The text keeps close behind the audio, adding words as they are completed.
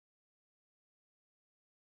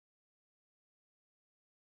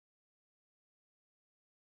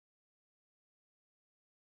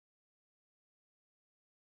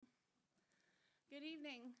Good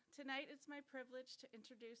evening. Tonight it's my privilege to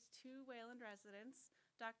introduce two Wayland residents,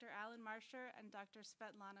 Dr. Alan Marscher and Dr.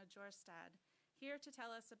 Svetlana Jorstad, here to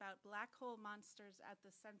tell us about black hole monsters at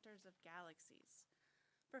the centers of galaxies.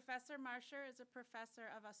 Professor Marscher is a professor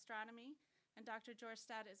of astronomy, and Dr.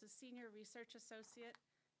 Jorstad is a senior research associate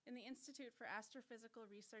in the Institute for Astrophysical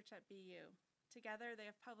Research at BU. Together, they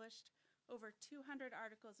have published over 200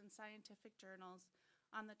 articles in scientific journals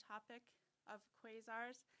on the topic of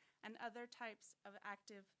quasars and other types of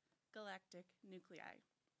active galactic nuclei.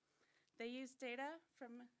 They use data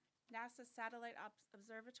from NASA's satellite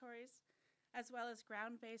observatories as well as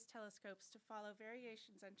ground-based telescopes to follow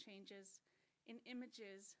variations and changes in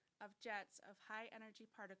images of jets of high-energy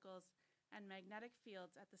particles and magnetic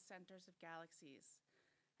fields at the centers of galaxies.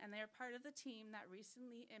 And they are part of the team that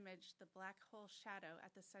recently imaged the black hole shadow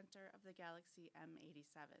at the center of the galaxy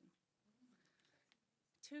M87.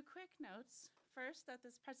 Two quick notes. First, that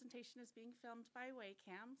this presentation is being filmed by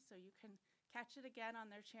Waycam, so you can catch it again on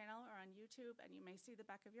their channel or on YouTube, and you may see the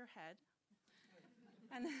back of your head.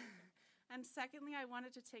 And secondly, I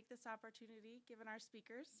wanted to take this opportunity, given our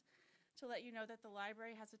speakers, to let you know that the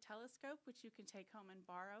library has a telescope which you can take home and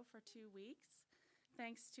borrow for 2 weeks,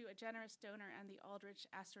 thanks to a generous donor and the Aldrich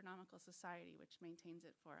Astronomical Society, which maintains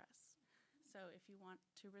it for us. So if you want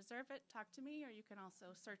to reserve it, talk to me, or you can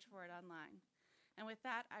also search for it online. And with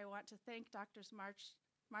that, I want to thank Drs.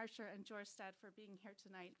 Marscher and Jorstad for being here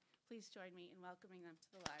tonight. Please join me in welcoming them to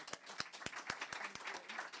the library.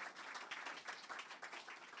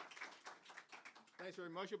 Thanks very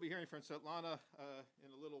much. You'll be hearing from Svetlana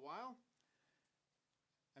in a little while.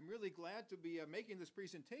 I'm really glad to be making this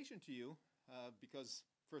presentation to you because,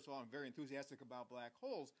 first of all, I'm very enthusiastic about black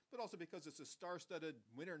holes, but also because it's a star-studded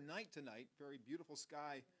winter night tonight, very beautiful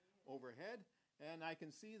sky overhead. And I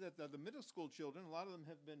can see that the middle school children, a lot of them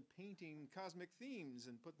have been painting cosmic themes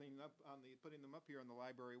and putting them up here on the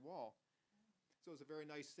library wall. So it's a very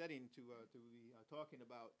nice setting to be talking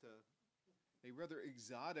about a rather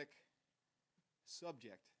exotic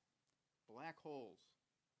subject, black holes.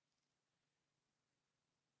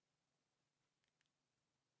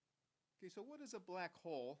 Okay, so what is a black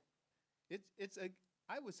hole?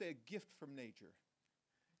 I would say a gift from nature.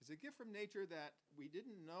 It's a gift from nature that we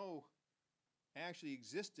didn't know actually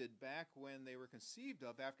existed back when they were conceived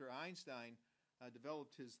of after Einstein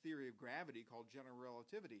developed his theory of gravity called general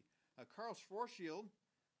relativity. Karl Schwarzschild,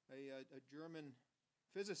 a German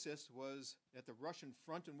physicist, was at the Russian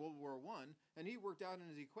front in World War I, and he worked out in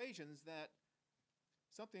his equations that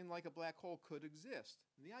something like a black hole could exist.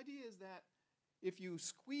 And the idea is that if you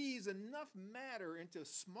squeeze enough matter into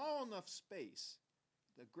small enough space,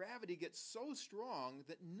 the gravity gets so strong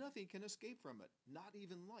that nothing can escape from it, not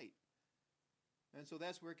even light. And so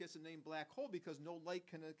that's where it gets the name black hole, because no light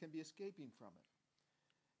can be escaping from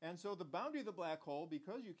it. And so the boundary of the black hole,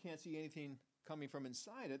 because you can't see anything coming from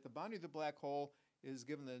inside it, the boundary of the black hole is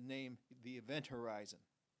given the name the event horizon.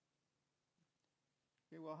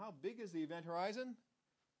 Okay, well, how big is the event horizon?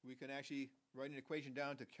 We can actually write an equation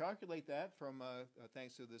down to calculate that from,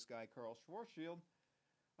 thanks to this guy, Karl Schwarzschild.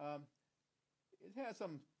 It has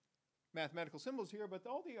some mathematical symbols here, but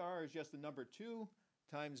all the R is just the number 2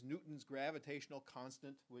 times Newton's gravitational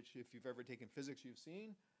constant, which if you've ever taken physics you've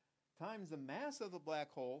seen, times the mass of the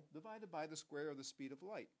black hole divided by the square of the speed of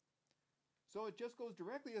light. So it just goes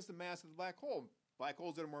directly as the mass of the black hole. Black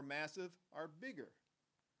holes that are more massive are bigger.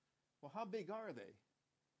 Well, how big are they?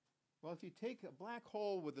 Well, if you take a black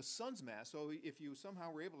hole with the sun's mass, so if you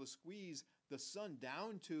somehow were able to squeeze the sun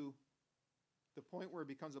down to the point where it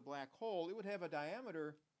becomes a black hole, it would have a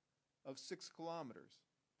diameter of 6 kilometers.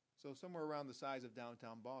 So somewhere around the size of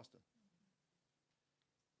downtown Boston.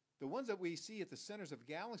 The ones that we see at the centers of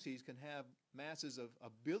galaxies can have masses of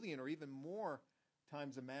 1 billion or even more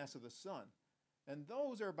times the mass of the sun. And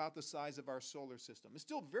those are about the size of our solar system. It's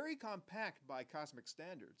still very compact by cosmic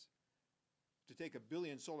standards to take 1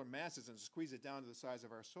 billion solar masses and squeeze it down to the size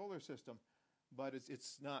of our solar system, but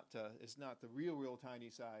it's not the real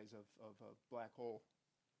tiny size of a black hole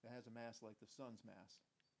that has a mass like the sun's mass.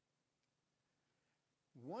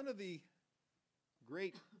 One of the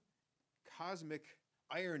great cosmic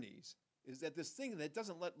ironies is that this thing that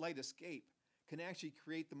doesn't let light escape can actually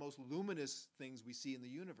create the most luminous things we see in the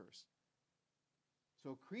universe.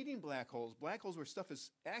 So creating black holes where stuff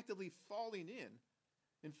is actively falling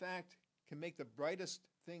in fact, can make the brightest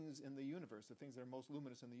things in the universe, the things that are most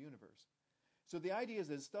luminous in the universe. So the idea is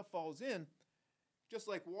that as stuff falls in, just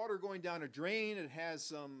like water going down a drain, it has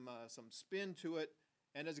some spin to it,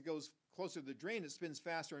 and as it goes closer to the drain, it spins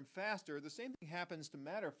faster and faster. The same thing happens to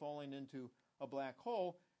matter falling into a black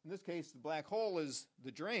hole. In this case, the black hole is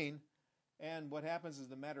the drain, and what happens is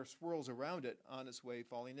the matter swirls around it on its way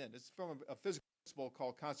falling in. It's from a physical principle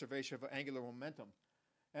called conservation of angular momentum.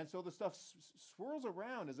 And so the stuff swirls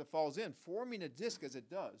around as it falls in, forming a disk as it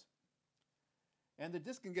does. And the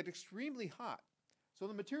disk can get extremely hot. So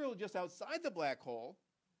the material just outside the black hole,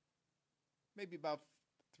 maybe about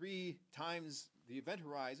 3 times the event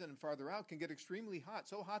horizon and farther out, can get extremely hot,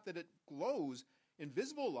 so hot that it glows in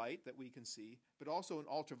visible light that we can see, but also in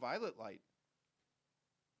ultraviolet light.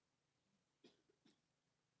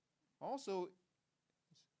 Also,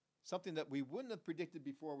 something that we wouldn't have predicted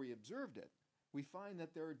before we observed it, we find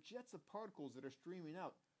that there are jets of particles that are streaming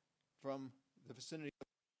out from the vicinity.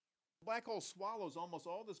 The black hole swallows almost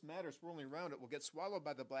all this matter swirling around it, will get swallowed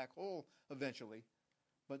by the black hole eventually.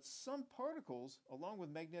 But some particles, along with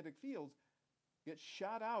magnetic fields, get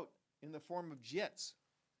shot out in the form of jets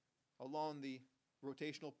along the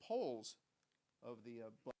rotational poles of the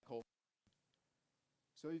black hole.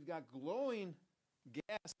 So you've got glowing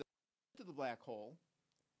gas into the black hole,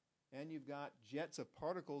 and you've got jets of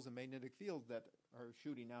particles and magnetic fields that are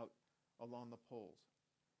shooting out along the poles.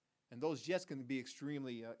 And those jets can be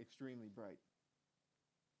extremely bright.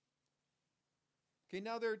 Okay,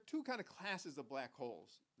 now there are 2 kind of classes of black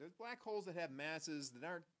holes. There's black holes that have masses that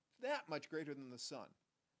aren't that much greater than the sun,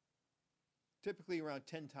 typically around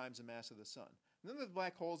 10 times the mass of the sun. And then there's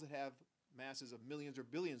black holes that have masses of millions or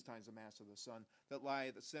billions times the mass of the sun that lie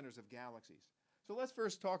at the centers of galaxies. So let's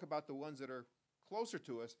first talk about the ones that are closer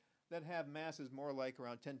to us that have masses more like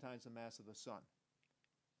around 10 times the mass of the sun.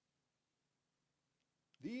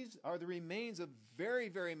 These are the remains of very,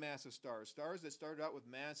 very massive stars, stars that started out with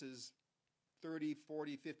masses 30,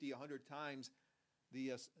 40, 50, 100 times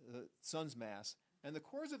the sun's mass. And the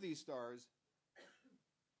cores of these stars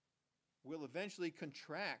will eventually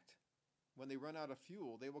contract when they run out of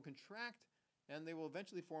fuel. They will contract and they will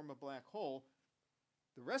eventually form a black hole.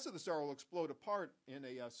 The rest of the star will explode apart in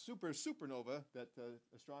a supernova that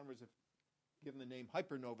astronomers have given the name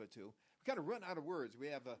hypernova to. We kind of run out of words. We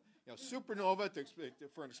have a supernova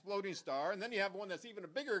for an exploding star, and then you have one that's even a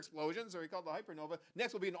bigger explosion, so we call it the hypernova.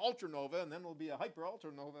 Next will be an ultranova, and then will be a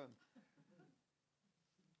hyper-ultranova.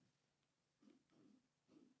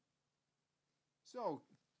 So,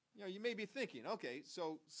 you may be thinking, okay,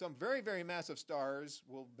 so some very, very massive stars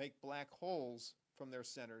will make black holes from their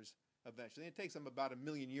centers eventually. It takes them about 1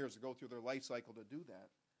 million years to go through their life cycle to do that.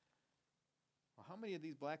 Well, how many of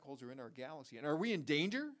these black holes are in our galaxy? And are we in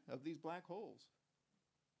danger of these black holes?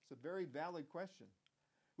 It's a very valid question.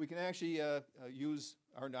 We can actually use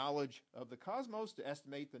our knowledge of the cosmos to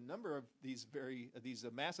estimate the number of these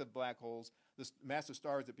massive black holes, the massive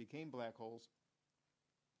stars that became black holes,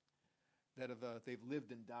 that they've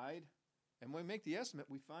lived and died. And when we make the estimate,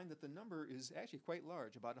 we find that the number is actually quite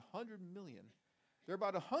large, about 100 million. There are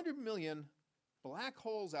about 100 million black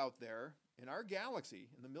holes out there in our galaxy,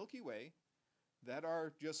 in the Milky Way, that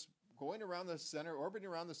are just going around the center, orbiting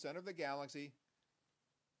around the center of the galaxy,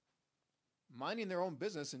 minding their own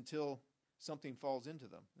business until something falls into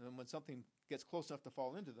them. And when something gets close enough to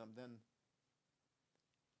fall into them, then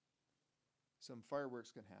some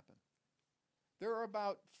fireworks can happen. There are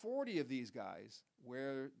about 40 of these guys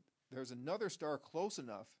where there's another star close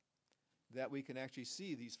enough that we can actually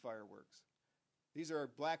see these fireworks. These are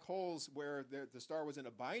black holes where the star was in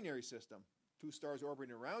a binary system, 2 stars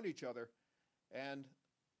orbiting around each other, and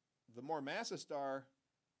the more massive star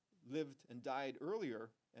lived and died earlier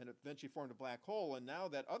and eventually formed a black hole, and now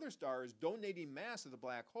that other star is donating mass to the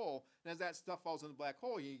black hole, and as that stuff falls in the black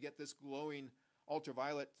hole, you get this glowing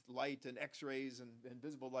ultraviolet light and X-rays and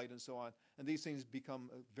visible light and so on, and these things become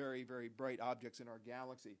very, very bright objects in our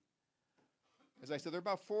galaxy. As I said, there are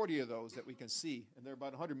about 40 of those that we can see, and there are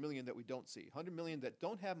about 100 million that we don't see. 100 million that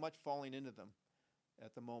don't have much falling into them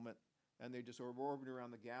at the moment, and they just orbit around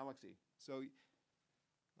the galaxy. So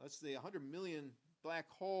let's say 100 million black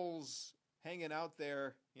holes hanging out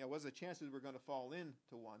there. What's the chances we're going to fall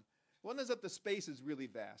into one? One is that the space is really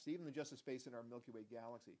vast, even just the space in our Milky Way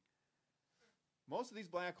galaxy. Most of these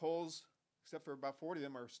black holes, except for about 40 of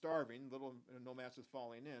them, are starving, little no mass is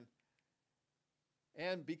falling in.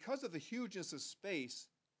 And because of the hugeness of space,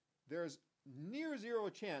 there's near zero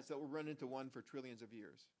chance that we'll run into one for trillions of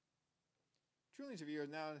years. Trillions of years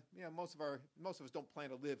now, most of us don't plan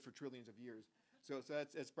to live for trillions of years, so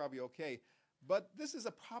that's probably okay. But this is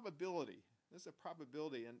a probability. This is a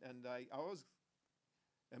probability, and I always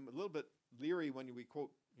am a little bit leery when we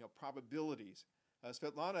quote probabilities.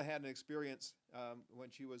 Svetlana had an experience when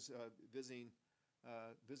she was visiting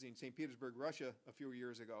St. Petersburg, Russia, a few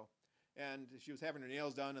years ago. And she was having her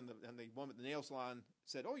nails done, and the woman at the nail salon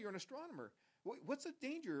said, "Oh, you're an astronomer. What's the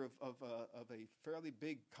danger of a fairly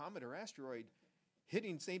big comet or asteroid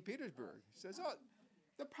hitting St. Petersburg. He says, oh,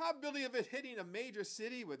 the probability of it hitting a major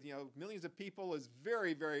city with millions of people is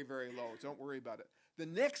very, very, very low. Don't worry about it. The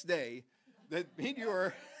next day, the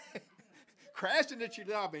meteor crashed into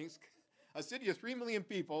Chelyabinsk, a city of 3 million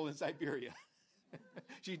people in Siberia.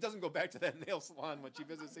 She doesn't go back to that nail salon when she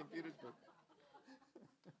visits St. Petersburg.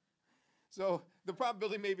 So the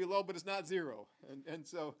probability may be low, but it's not zero. And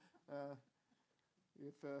so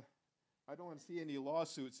if I don't want to see any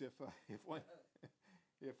lawsuits if a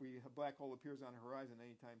black hole appears on the horizon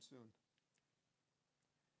anytime soon.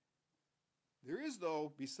 There is,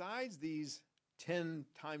 though, besides these 10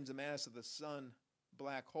 times the mass of the sun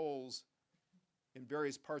black holes in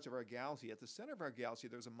various parts of our galaxy, at the center of our galaxy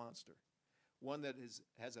there's a monster, one that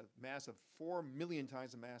has a mass of 4 million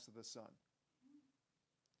times the mass of the sun.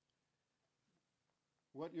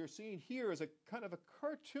 What you're seeing here is a kind of a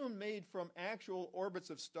cartoon made from actual orbits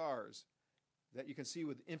of stars that you can see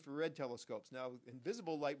with infrared telescopes. Now, in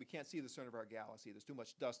visible light, we can't see the center of our galaxy. There's too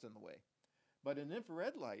much dust in the way. But in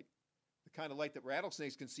infrared light, the kind of light that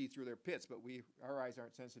rattlesnakes can see through their pits, but our eyes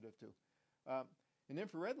aren't sensitive to. In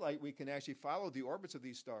infrared light, we can actually follow the orbits of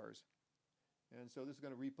these stars. And so this is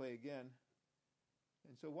going to replay again.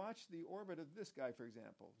 And so watch the orbit of this guy, for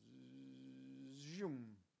example. Zoom.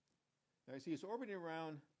 Now you see it's orbiting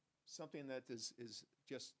around something that is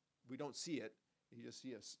just, we don't see it. You just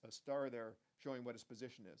see a star there showing what its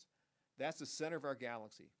position is. That's the center of our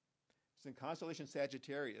galaxy. It's in constellation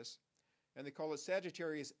Sagittarius, and they call it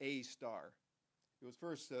Sagittarius A star. It was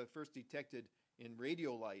first detected in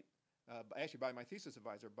radio light, actually by my thesis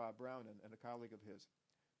advisor, Bob Brown, and a colleague of his,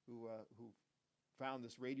 who found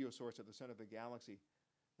this radio source at the center of the galaxy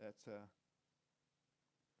that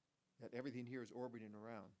everything here is orbiting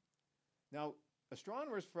around. Now,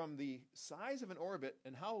 astronomers, from the size of an orbit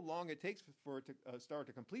and how long it takes for a star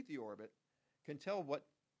to complete the orbit, can tell what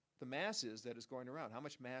the mass is that is going around, how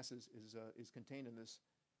much mass is contained in this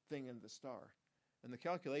thing in the star. And the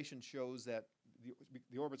calculation shows that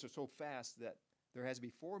the orbits are so fast that there has to be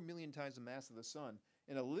 4 million times the mass of the sun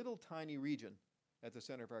in a little tiny region at the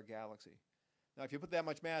center of our galaxy. Now, if you put that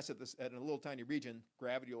much mass at a little tiny region,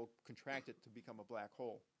 gravity will contract it to become a black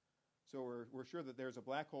hole. So we're sure that there's a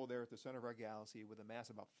black hole there at the center of our galaxy with a mass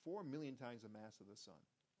about 4 million times the mass of the sun.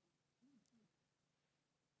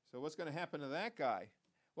 So what's going to happen to that guy?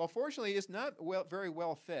 Well, fortunately, it's not very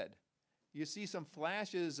well fed. You see some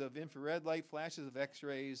flashes of infrared light, flashes of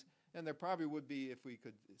X-rays, and there probably would be, if we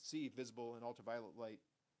could see visible and ultraviolet light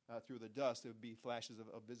through the dust, there would be flashes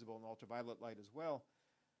of visible and ultraviolet light as well.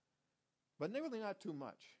 But really not too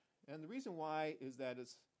much. And the reason why is that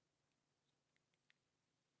it's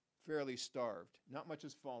fairly starved. Not much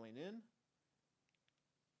is falling in.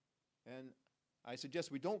 And I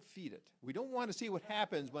suggest we don't feed it. We don't want to see what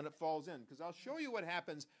happens when it falls in, because I'll show you what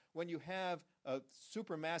happens when you have a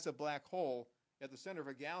supermassive black hole at the center of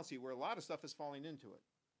a galaxy where a lot of stuff is falling into it.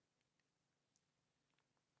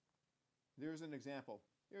 There's an example.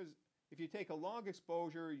 If you take a long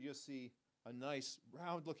exposure, you just see a nice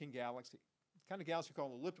round-looking galaxy. It's kind of galaxy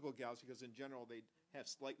called an elliptical galaxy because in general they have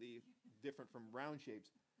slightly different from round shapes.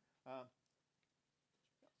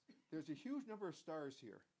 There's a huge number of stars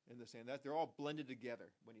here in this, and that they're all blended together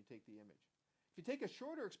when you take the image. If you take a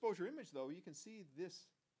shorter exposure image, though, you can see this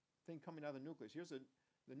thing coming out of the nucleus. Here's the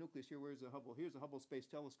nucleus here. Where's the Hubble? Here's the Hubble Space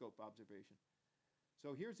Telescope observation.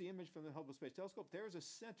 So here's the image from the Hubble Space Telescope. There's a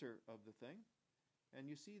center of the thing, and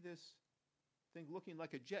you see this thing looking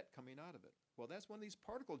like a jet coming out of it. Well, that's one of these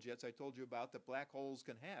particle jets I told you about that black holes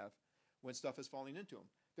can have when stuff is falling into them.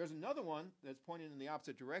 There's another one that's pointing in the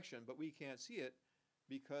opposite direction, but we can't see it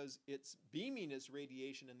because it's beaming its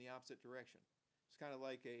radiation in the opposite direction. It's kind of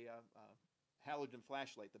like a halogen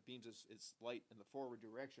flashlight that beams its light in the forward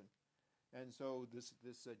direction. And so this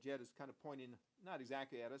jet is kind of pointing not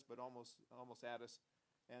exactly at us, but almost at us.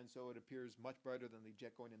 And so it appears much brighter than the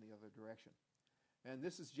jet going in the other direction. And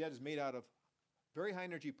this jet is made out of very high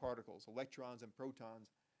energy particles, electrons and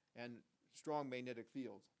protons, and strong magnetic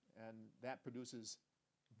fields. And that produces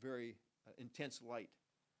very intense light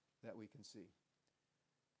that we can see.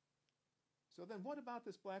 So then what about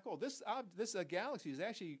this black hole? This galaxy is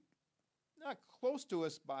actually not close to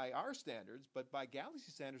us by our standards, but by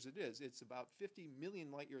galaxy standards it is. It's about 50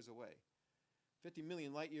 million light years away. 50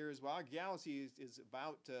 million light years, well, our galaxy is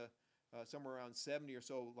about somewhere around 70 or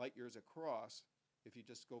so light years across, if you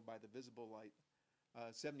just go by the visible light.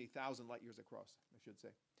 70,000 light years across, I should say.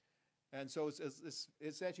 And so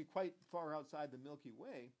it's actually quite far outside the Milky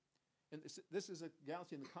Way. And this is a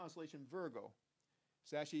galaxy in the constellation Virgo.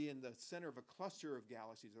 It's actually in the center of a cluster of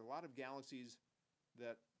galaxies. There are a lot of galaxies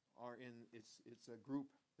that are in it's a group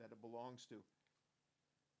that it belongs to.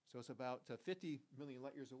 So it's about 50 million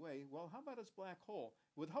light years away. Well, how about its black hole?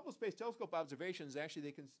 With Hubble Space Telescope observations, actually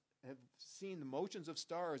they can have seen the motions of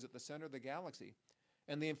stars at the center of the galaxy.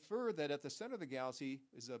 And they infer that at the center of the galaxy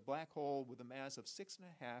is a black hole with a mass of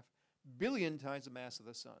 6.5 billion times the mass of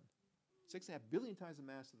the sun. 6.5 billion times the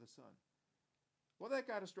mass of the sun. Well, that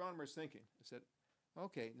got astronomers thinking. They said,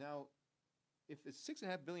 okay, now, if it's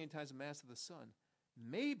 6.5 billion times the mass of the sun,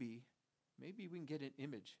 maybe we can get an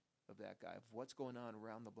image of that guy, of what's going on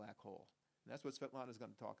around the black hole. And that's what Svetlana is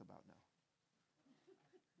going to talk about now.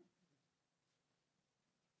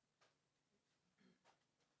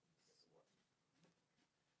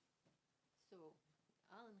 So,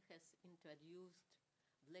 Alan has introduced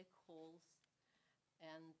black holes,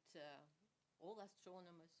 and all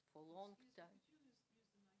astronomers for a long time.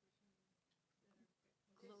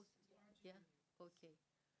 Close. Yeah. Okay.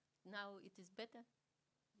 Now it is better.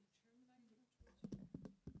 Okay.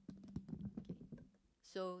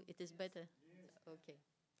 So it is better. Okay.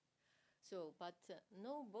 So, but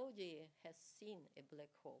nobody has seen a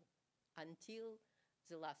black hole until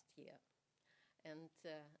the last year, and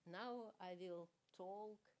now I will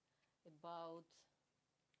talk about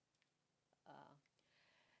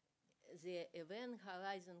the Event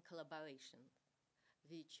Horizon collaboration,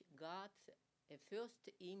 which got a first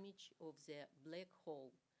image of the black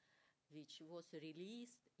hole, which was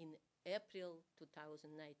released in April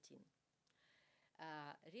 2019.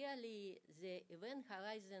 Really, the Event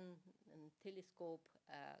Horizon Telescope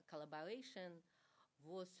collaboration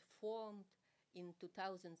was formed in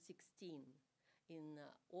 2016, in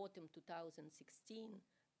autumn 2016,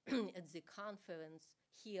 at the conference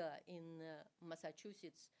here in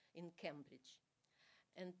Massachusetts, in Cambridge.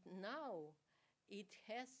 And now it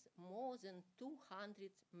has more than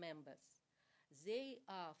 200 members. They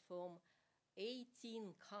are from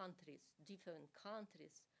 18 countries, different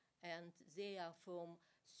countries, and they are from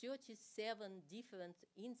 37 different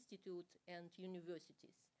institutes and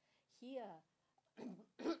universities. Here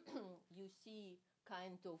you see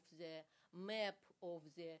kind of the map of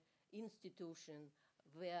the institution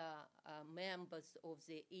where members of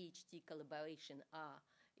the HT collaboration are.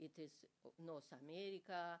 It is North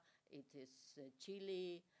America, it is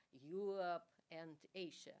Chile, Europe, and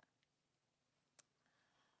Asia.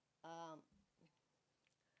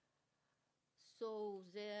 So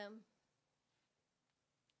the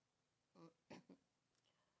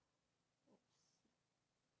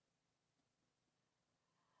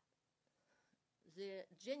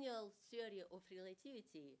general theory of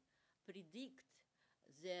relativity predicts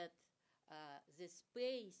that the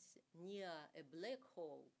space near a black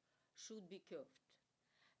hole should be curved,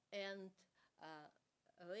 and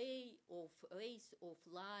rays of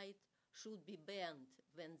light should be bent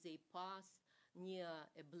when they pass near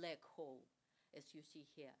a black hole, as you see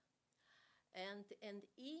here. And an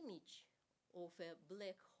image of a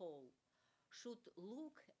black hole should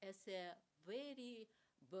look as a very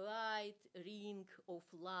bright ring of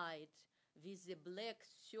light with a black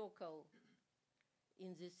circle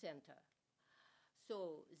in the center.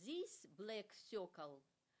 So this black circle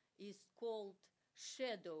is called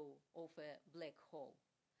shadow of a black hole,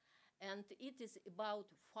 and it is about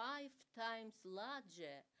 5 times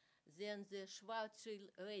larger than the Schwarzschild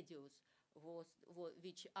radius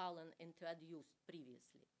which Alan introduced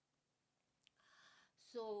previously.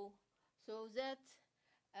 So that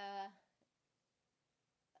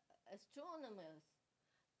astronomers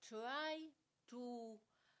try to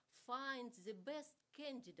find the best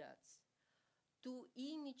candidates to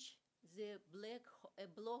image the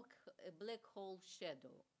black hole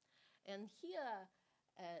shadow. And here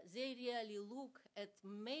they really look at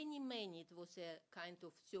many, it was a kind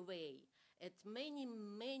of survey, at many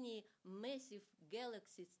massive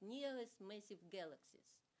galaxies, nearest massive galaxies,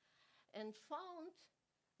 and found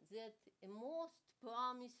that the most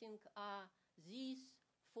promising are these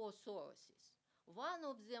 4 sources. One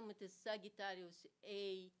of them, it is Sagittarius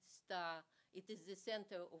A star. It is the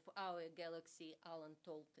center of our galaxy. Alan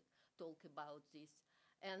talk about this.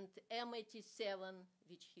 And M87,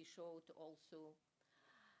 which he showed also.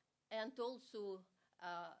 And also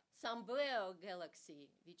Sombrero galaxy,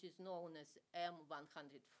 which is known as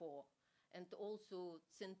M104. And also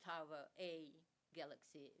Centaur A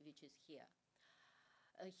galaxy, which is here.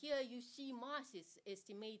 Here you see masses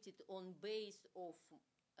estimated on base of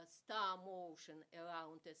star motion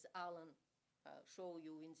around, as Alan showed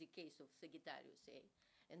you in the case of Sagittarius A.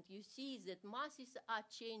 And you see that masses are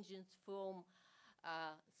changing from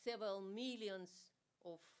several millions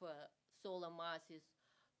of solar masses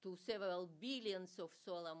to several billions of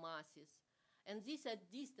solar masses. And these are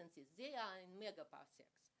distances. They are in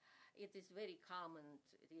megaparsecs. it is very common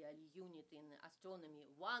really unit in astronomy.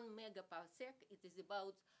 1 megaparsec, it is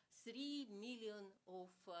about 3 million of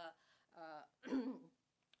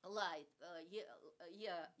light,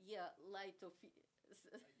 light of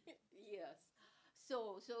yes.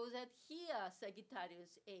 So that here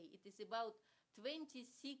Sagittarius A, it is about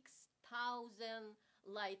 26,000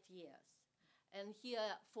 light years. And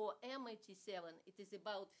here for M87, it is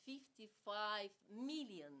about 55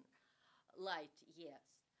 million light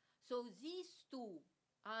years. So these two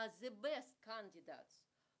are the best candidates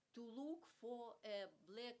to look for a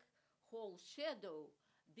black hole shadow,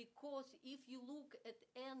 because if you look at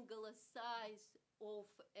angular size of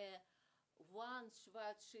a one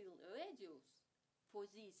Schwarzschild radius for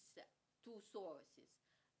these two sources,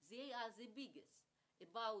 they are the biggest,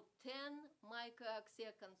 about 10 microarc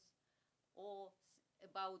seconds or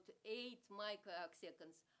about 8 microarc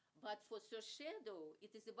seconds. But for the shadow,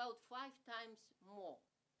 it is about 5 times more.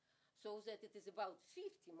 So that it is about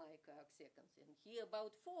 50 microarc seconds, and here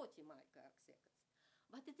about 40 microarc seconds.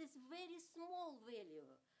 But it is very small value,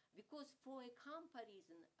 because for a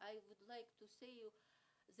comparison, I would like to say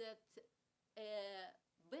that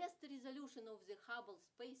best resolution of the Hubble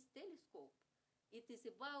Space Telescope, it is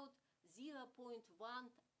about 0.1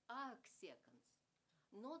 arc seconds,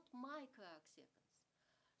 not microarc seconds.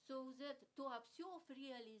 So that to observe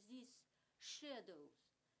really these shadows,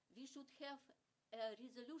 we should have a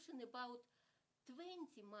resolution about 20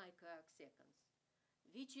 microarc seconds,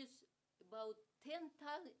 which is about 10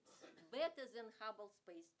 times better than Hubble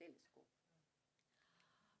Space Telescope.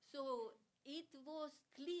 So it was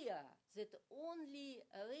clear that only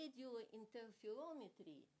radio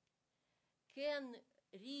interferometry can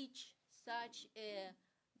reach such a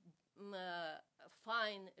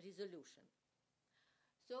fine resolution.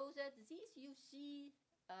 So that this you see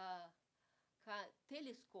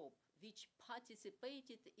telescope which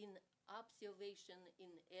participated in observation in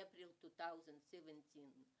April 2017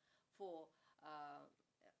 for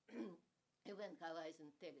Event Horizon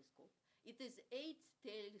Telescope. It is 8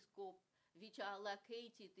 telescopes which are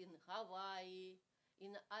located in Hawaii,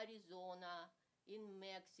 in Arizona, in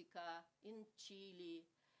Mexico, in Chile,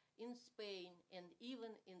 in Spain, and even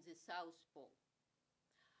in the South Pole.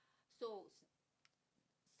 So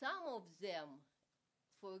some of them,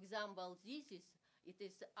 for example, it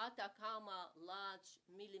is Atacama Large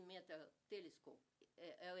Millimeter Telescope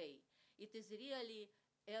Array. It is really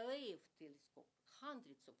array of telescopes,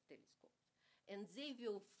 hundreds of telescopes, and they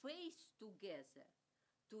will face together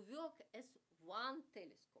to work as one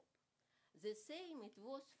telescope. The same it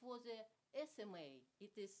was for the SMA.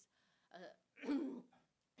 It is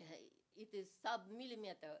it is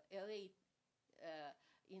sub-millimeter array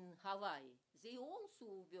in Hawaii. They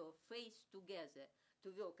also were faced together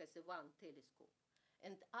to work as one telescope.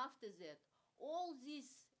 And after that, all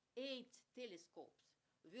these 8 telescopes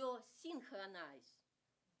were synchronized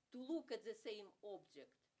to look at the same object,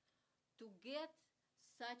 to get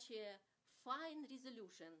such a fine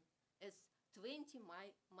resolution as 20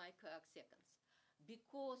 microarc seconds,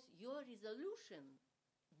 because your resolution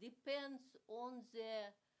depends on the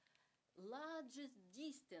largest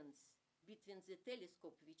distance between the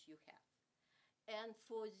telescope which you have. And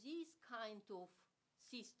for this kind of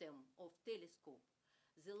system of telescope,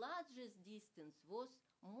 the largest distance was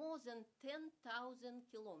more than 10,000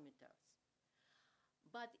 kilometers.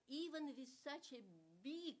 But even with such a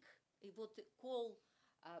big, what we call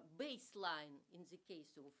baseline in the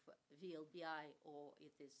case of VLBI, or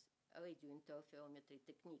it is radio interferometry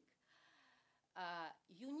technique,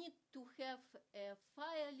 you need to have a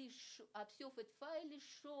observe at fairly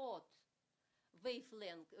short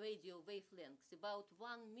wavelength, radio wavelengths, about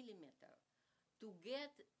 1 millimeter, to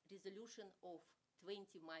get resolution of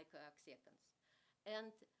 20 microarc seconds.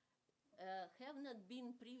 And have not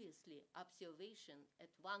been previously observation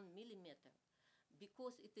at 1 millimeter,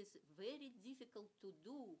 because it is very difficult to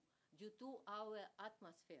do due to our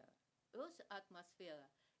atmosphere. Earth's atmosphere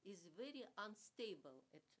is very unstable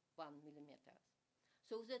at 1 millimeter.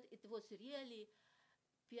 So that it was really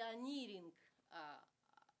pioneering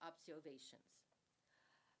observations.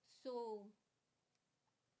 So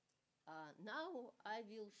now I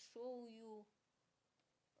will show you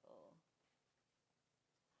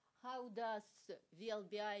how does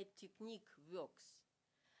VLBI technique works.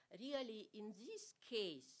 Really, in this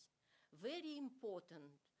case, very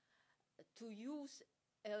important to use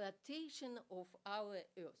a rotation of our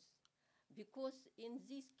Earth, because in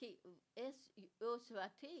this case, as Earth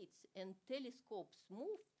rotates and telescopes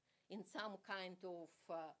move in some kind of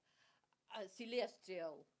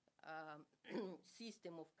celestial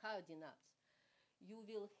system of coordinates, you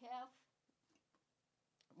will have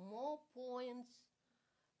more points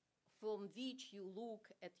from which you look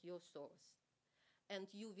at your source. And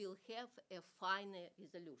you will have a finer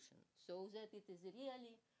resolution. So that it is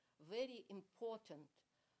really very important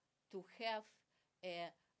to have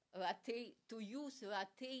to use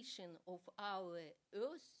rotation of our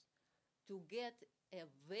Earth to get a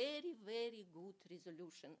very, very good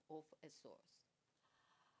resolution of a source.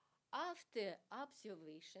 After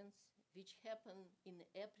observations, which happened in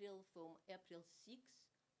April, from April 6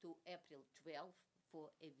 to April 12 for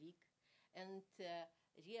a week, and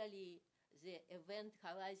really the Event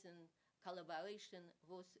Horizon collaboration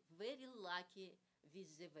was very lucky with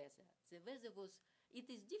the weather. The weather was, it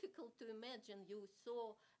is difficult to imagine. You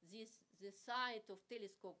saw the side of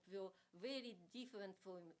telescope were very different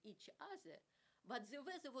from each other, but the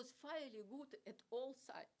weather was fairly good at all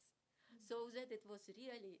sides, so that it was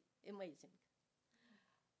really amazing.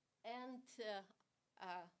 And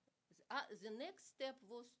the next step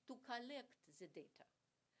was to collect the data.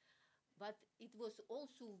 But it was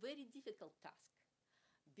also a very difficult task,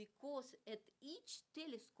 because at each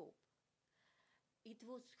telescope, it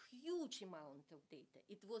was huge amount of data.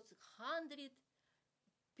 It was 100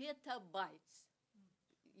 petabytes.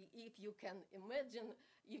 If you can imagine,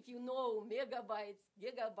 if you know megabytes,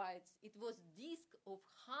 gigabytes, it was disk of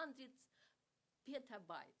hundreds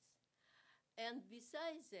petabytes. And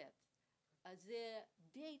besides that, the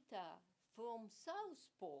data from South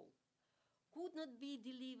Pole could not be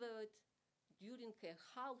delivered during a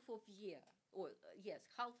half of year,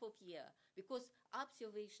 half of year, because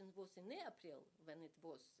observation was in April when it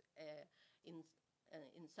was in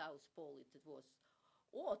South Pole. It was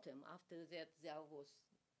autumn. After that, there was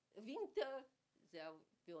winter.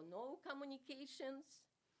 There were no communications,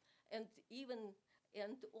 and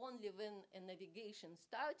only when a navigation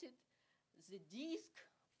started, the disk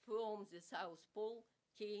from the South Pole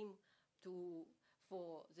came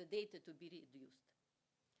for the data to be reduced.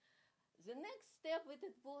 The next step with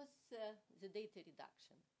it was the data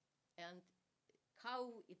reduction and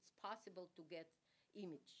how it's possible to get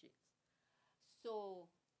images. So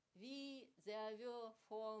there were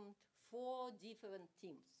formed 4 different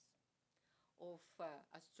teams of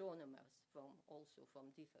astronomers also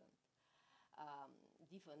from different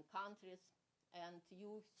countries. And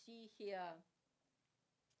you see here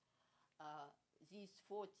these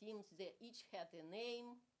 4 teams, they each had a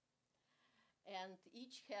name, and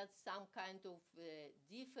each had some kind of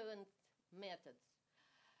different methods.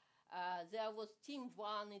 There was team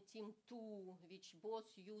 1 and team 2, which both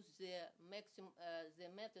used the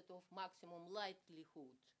method of maximum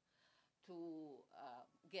likelihood to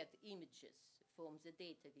get images from the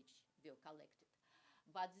data which were collected.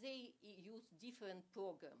 But they used different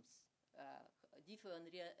programs,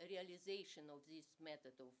 different realization of this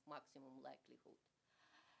method of maximum likelihood.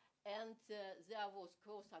 And there was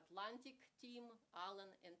cross-Atlantic team.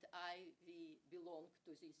 Alan and I, we belonged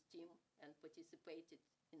to this team and participated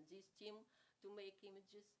in this team to make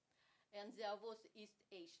images. And there was East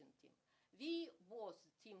Asian team. We was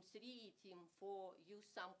team 3, team 4,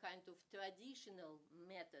 used some kind of traditional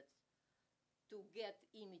method to get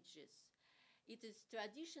images. It is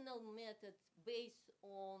traditional method based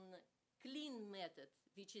on clean method,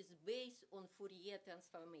 which is based on Fourier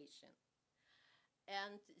transformation.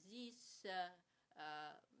 And this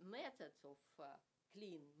method of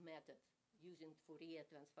clean method using Fourier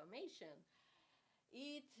transformation,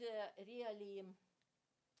 it really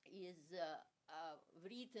is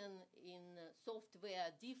written in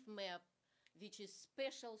software DiffMap, which is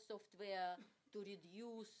special software to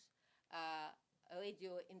reduce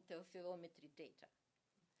radio interferometry data.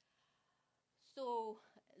 So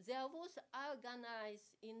there was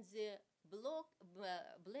organized in the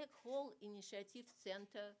Black Hole Initiative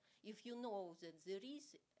Center. If you know that there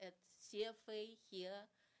is at CFA here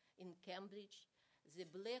in Cambridge, the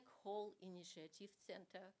Black Hole Initiative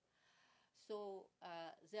Center. So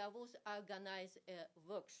there was organized a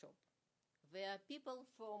workshop where people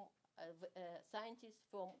from, scientists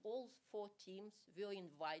from all 4 teams were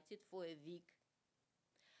invited for a week.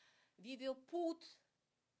 We were put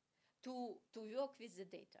to work with the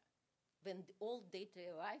data when all data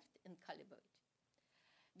arrived and calibrated.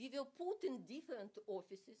 We were put in different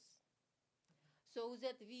offices so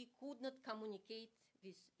that we could not communicate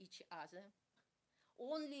with each other,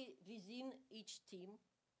 only within each team.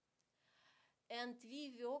 And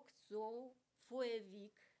we worked so for a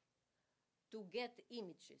week to get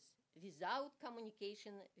images without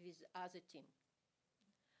communication with other team.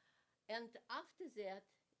 And after that,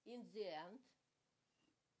 in the end,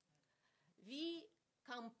 we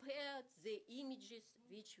compared the images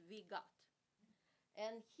which we got.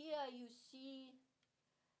 And here you see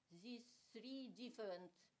these 3 different,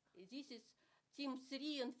 this is team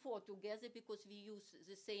 3 and 4 together because we use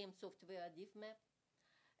the same software diffmap.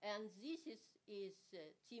 And this is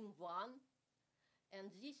team 1,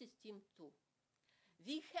 and this is team 2.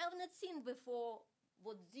 We have not seen before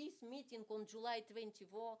what this meeting on July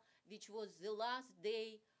 24, which was the last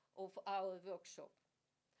day of our workshop,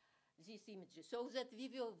 these images. So that we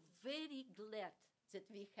were very glad that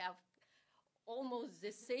we have almost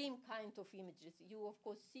the same kind of images. You, of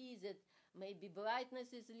course, see that maybe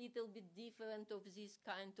brightness is a little bit different of this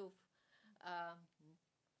kind of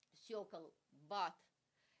circle, but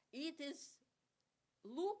it is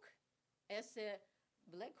look as a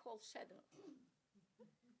black hole shadow.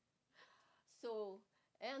 So,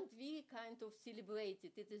 and we kind of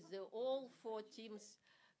celebrated. It is all four teams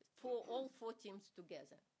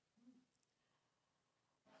together.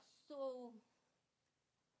 So,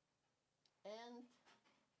 and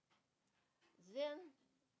then,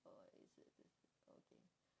 okay.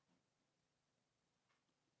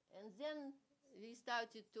 And then we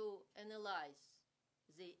started to analyze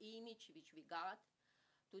the image which we got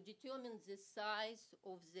to determine the size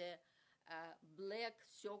of the black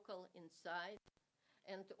circle inside.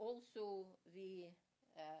 And also we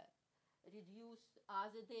reduced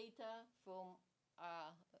other data from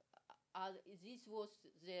this was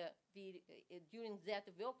during that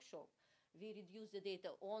workshop, we reduced the data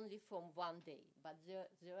only from one day, but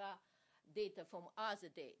there are data from other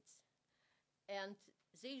dates. And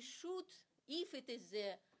they should, if it is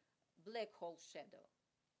a black hole shadow,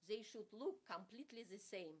 they should look completely the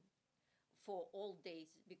same for all days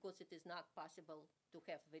because it is not possible to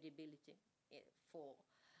have variability for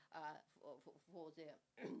the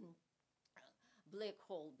black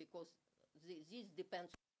hole because this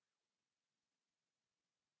depends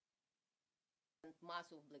on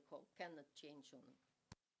mass of black hole cannot change on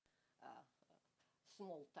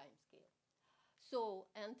small time scale. So,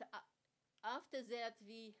 and after that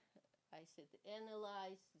I said,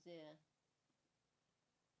 analyze the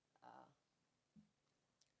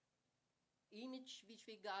image which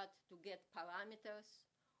we got to get parameters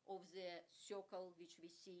of the circle which we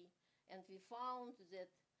see, and we found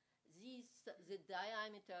that the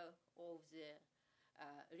diameter of the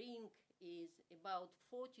ring is about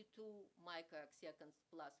 42 microarcseconds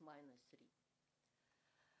plus minus 3.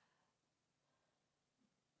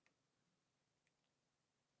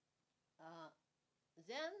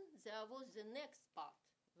 Then there was the next part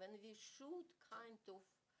when we should kind of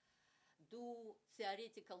do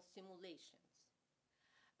theoretical simulations.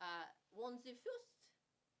 On the first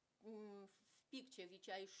picture which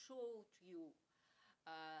I showed you,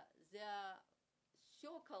 the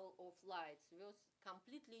circle of lights was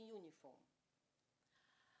completely uniform.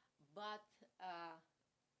 But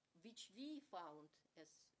which we found, as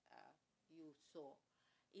you saw,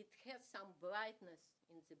 it has some brightness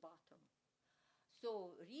in the bottom.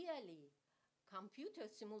 So really, computer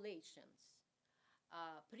simulations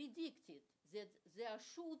predicted that there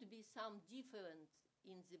should be some difference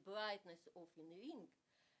in the brightness of a ring,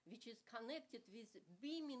 which is connected with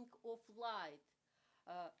beaming of light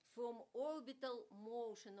from orbital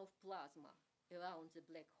motion of plasma around the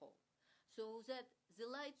black hole. So that the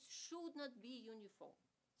lights should not be uniform.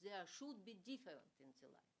 There should be different in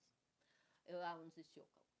the lights around the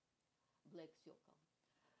circle, black circle.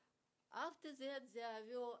 After that, there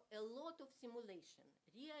were a lot of simulation.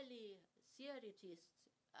 Really, theorists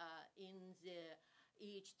in the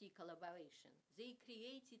EHT collaboration, they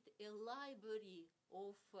created a library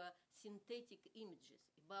of synthetic images,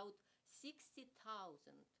 about 60,000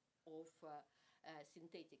 of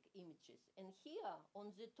synthetic images. And here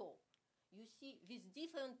on the top, you see with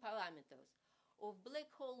different parameters of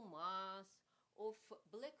black hole mass, of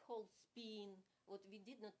black hole spin. What we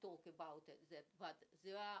did not talk about that, but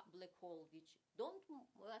there are black holes which don't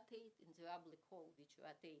rotate, and there are black holes which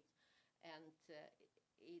rotate, and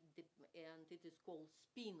it is called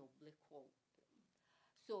spin of black hole.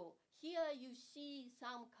 So here you see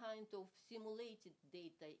some kind of simulated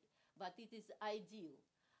data, but it is ideal.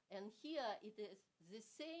 And here it is the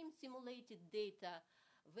same simulated data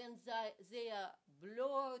when they are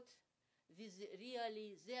blurred with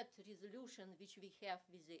really that resolution which we have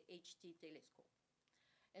with the HT telescope.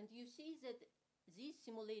 And you see that this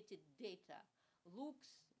simulated data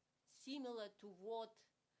looks similar to what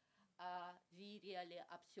we really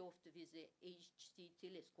observed with the HT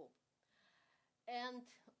telescope. And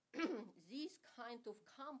this kind of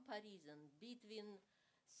comparison between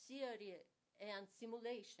theory and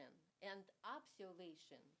simulation and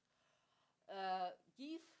observation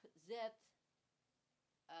give that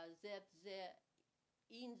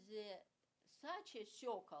in such a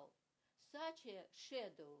circle, such a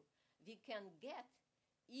shadow we can get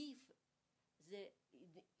if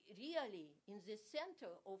in the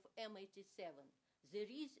center of M87, there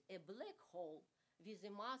is a black hole with a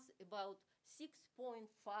mass about 6.5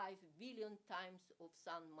 billion times of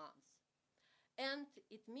sun mass. And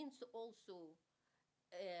it means also,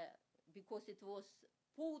 because it was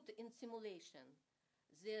put in simulation,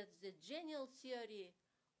 that the general theory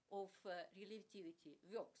of relativity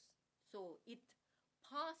works. So it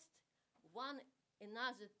passed one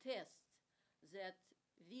another test that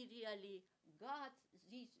we really got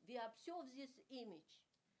this, we observed this image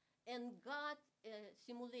and got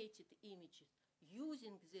simulated images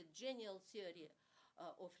using the general theory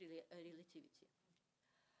of relativity.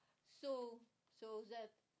 So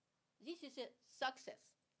that this is a success.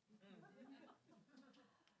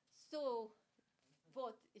 So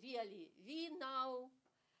what really, we now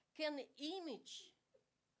can image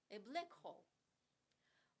a black hole.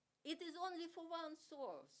 It is only for one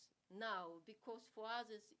source now, because for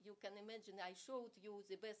others, you can imagine I showed you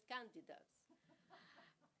the best candidates.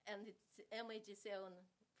 And it's M87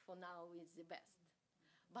 for now is the best.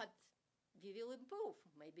 But we will improve.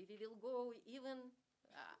 Maybe we will go even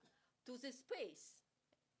to the space,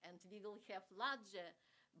 and we will have larger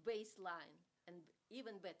baseline and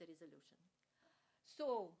even better resolution.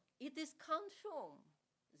 So it is confirmed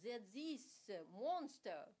that this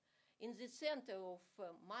monster in the center of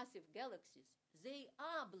massive galaxies, they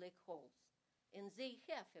are black holes, and they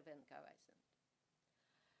have event horizon.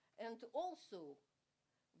 And also,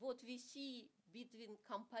 what we see between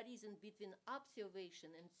comparison between observation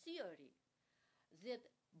and theory, that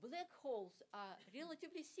black holes are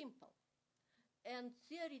relatively simple, and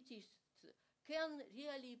theorists can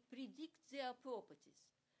really predict their properties.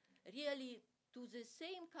 Really, to the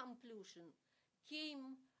same conclusion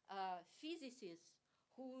came physicists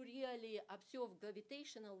who really observed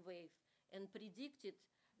gravitational wave and predicted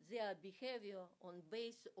their behavior on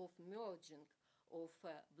base of merging of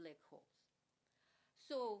black holes.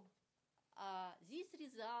 So this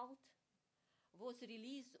result was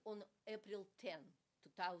released on April 10,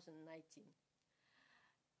 2019.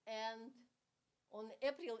 And on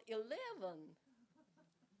April 11,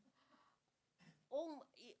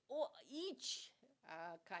 each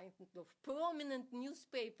kind of prominent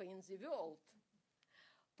newspaper in the world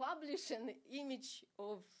published an image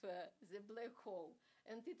of the black hole.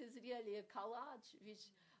 And it is really a collage which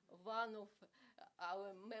one of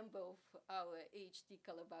our member of our HT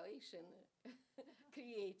collaboration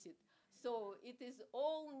created. So it is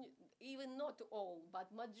all, even not all,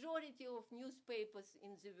 but majority of newspapers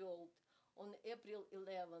in the world on April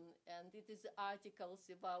 11, and it is articles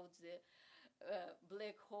about the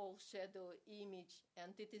black hole shadow image,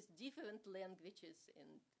 and it is different languages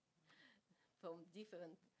and from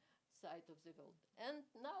different sides of the world. And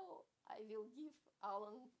now I will give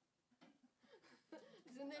Alan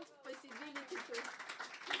the next possibility to go.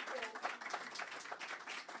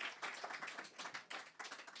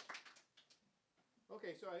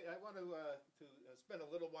 Okay, so I want to spend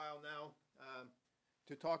a little while now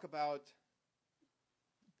to talk about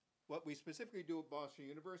what we specifically do at Boston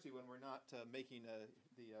University when we're not making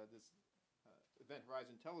this Event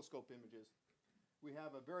Horizon Telescope images. We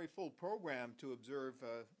have a very full program to observe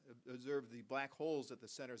the black holes at the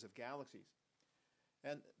centers of galaxies.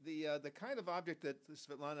 And the kind of object that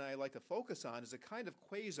Svetlana and I like to focus on is a kind of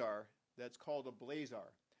quasar that's called a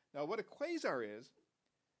blazar. Now, what a quasar is,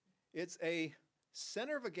 it's a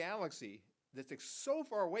center of a galaxy that's so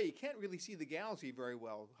far away you can't really see the galaxy very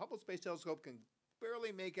well. Hubble Space Telescope can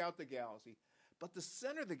barely make out the galaxy, but the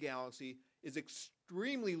center of the galaxy is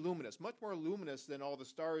extremely luminous, much more luminous than all the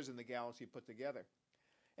stars in the galaxy put together.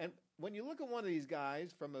 And when you look at one of these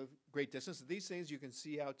guys from a great distance, these things you can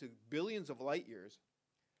see out to billions of light years.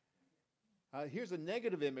 Here's a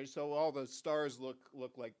negative image, so all the stars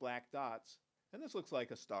look like black dots. And this looks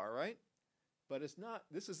like a star, right? But it's not.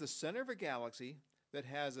 This is the center of a galaxy that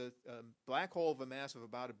has a black hole of a mass of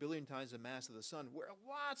about 1 billion times the mass of the sun, where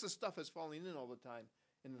lots of stuff is falling in all the time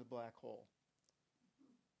into the black hole.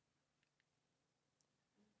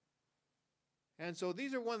 And so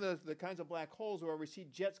these are one of the kinds of black holes where we see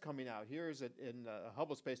jets coming out. Here's in a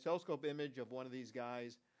Hubble Space Telescope image of one of these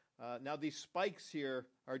guys. Now these spikes here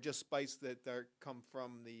are just spikes that come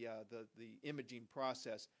from the imaging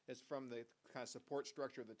process. It's from the kind of support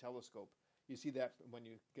structure of the telescope. You see that when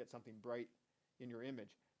you get something bright in your image.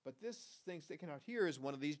 But this thing sticking out here is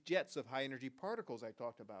one of these jets of high-energy particles I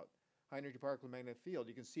talked about, high-energy particle magnetic field.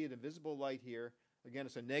 You can see an invisible light here. Again,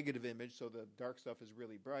 it's a negative image, so the dark stuff is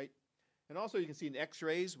really bright. And also you can see in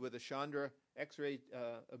X-rays with a Chandra X-ray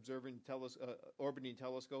orbiting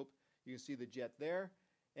telescope. You can see the jet there.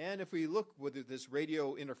 And if we look with this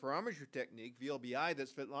radio interferometry technique, VLBI, that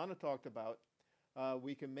Svetlana talked about,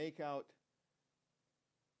 we can make out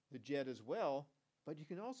the jet as well. But you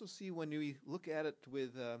can also see when we look at it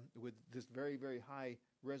with this very, very high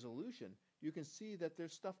resolution, you can see that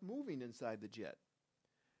there's stuff moving inside the jet.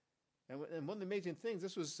 And one of the amazing things,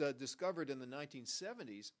 this was discovered in the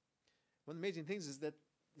 1970s, one of the amazing things is that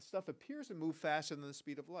the stuff appears to move faster than the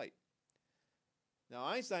speed of light. Now,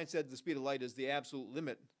 Einstein said the speed of light is the absolute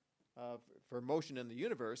limit for motion in the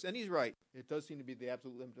universe, and he's right. It does seem to be the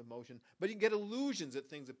absolute limit of motion, but you can get illusions that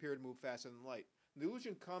things appear to move faster than light. The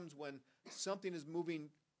illusion comes when something is moving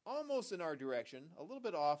almost in our direction, a little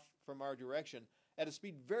bit off from our direction, at a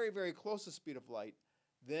speed very, very close to the speed of light.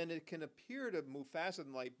 Then it can appear to move faster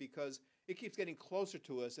than light because it keeps getting closer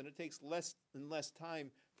to us, and it takes less and less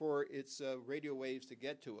time for its radio waves to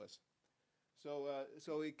get to us.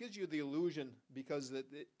 So it gives you the illusion because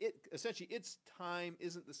essentially its time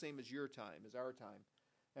isn't the same as your time, as our time.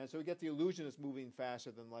 And so we get the illusion it's moving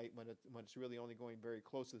faster than light when it's really only going very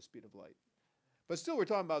close to the speed of light. But still, we're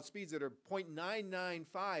talking about speeds that are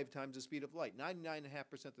 0.995 times the speed of light,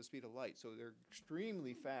 99.5% the speed of light. So they're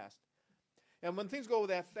extremely fast. And when things go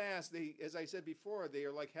that fast, as I said before, they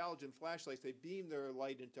are like halogen flashlights. They beam their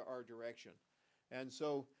light into our direction. And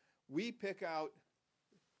so we pick out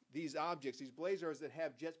these objects, these blazars that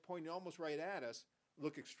have jets pointing almost right at us,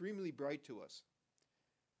 look extremely bright to us.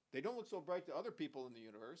 They don't look so bright to other people in the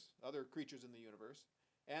universe, other creatures in the universe.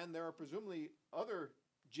 And there are presumably other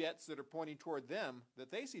jets that are pointing toward them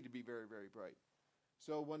that they see to be very, very bright.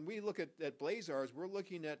 So when we look at blazars, we're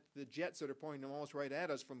looking at the jets that are pointing almost right at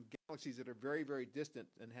us from galaxies that are very, very distant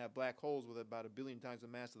and have black holes with about 1 billion times the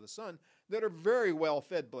mass of the sun that are very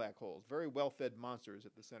well-fed black holes, very well-fed monsters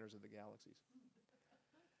at the centers of the galaxies.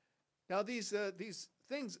 Now these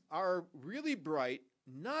things are really bright,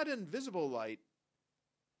 not in visible light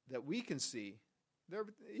that we can see.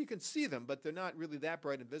 You can see them, but they're not really that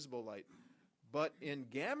bright in visible light. But in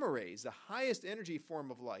gamma rays, the highest energy form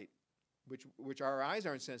of light, which our eyes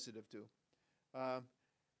aren't sensitive to,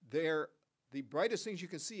 they're the brightest things you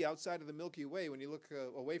can see outside of the Milky Way. When you look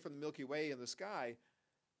away from the Milky Way in the sky,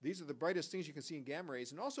 these are the brightest things you can see in gamma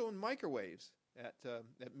rays, and also in microwaves at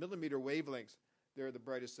millimeter wavelengths. They're the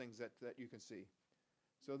brightest things that you can see.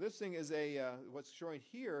 So this thing is what's showing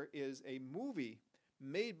here is a movie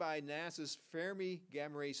made by NASA's Fermi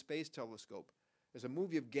Gamma Ray Space Telescope. There's a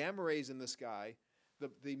movie of gamma rays in the sky.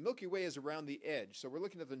 The Milky Way is around the edge, so we're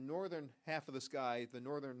looking at the northern half of the sky, the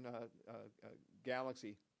northern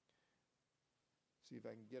galaxy. See if I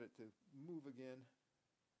can get it to move again.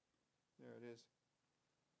 There it is.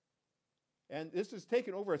 And this is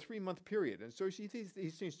taken over a 3-month period. And so you see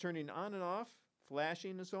these things turning on and off,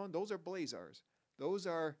 flashing and so on. Those are blazars. Those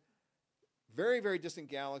are very, very distant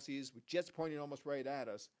galaxies with jets pointing almost right at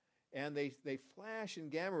us. And they flash in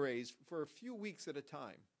gamma rays for a few weeks at a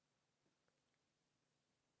time.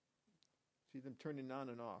 See them turning on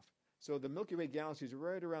and off. So the Milky Way galaxies are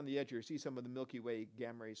right around the edge here. You see some of the Milky Way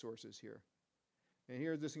gamma ray sources here. And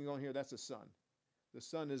here's this thing going here. That's the sun. The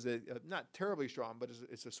sun is not terribly strong, but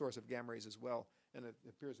it's a source of gamma rays as well. And it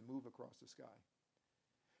appears to move across the sky.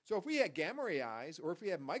 So if we had gamma ray eyes, or if we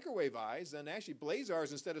had microwave eyes, then actually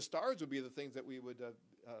blazars instead of stars would be the things that we would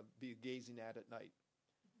be gazing at night.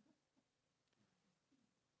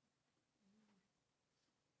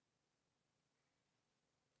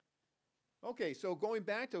 Okay, so going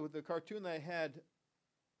back to the cartoon that I had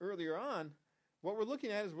earlier on, what we're looking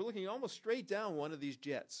at is we're looking almost straight down one of these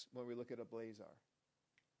jets when we look at a blazar.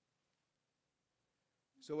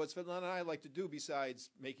 So what Svetlana and I like to do, besides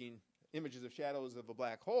making images of shadows of the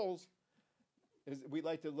black holes, is we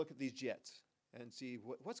like to look at these jets and see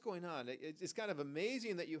what's going on. It's kind of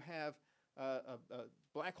amazing that you have a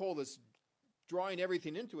black hole that's drawing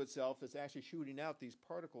everything into itself, that's actually shooting out these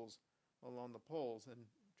particles along the poles, and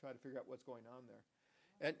try to figure out what's going on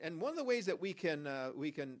there. And one of the ways that we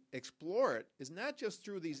can explore it is not just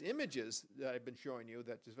through these images that I've been showing you,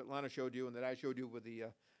 that Svetlana showed you and that I showed you with the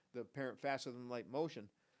apparent faster than light motion,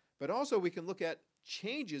 but also we can look at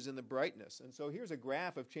changes in the brightness. And so here's a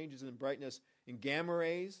graph of changes in brightness in gamma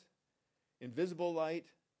rays, in visible light,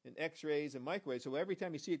 in X-rays, and microwaves. So every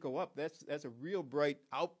time you see it go up, that's a real bright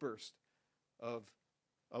outburst of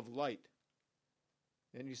light.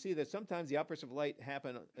 And you see that sometimes the outbursts of light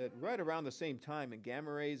happen at right around the same time in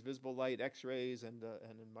gamma rays, visible light, X-rays, and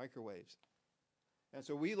in microwaves. And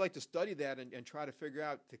so we like to study that and try to figure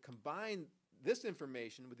out, to combine this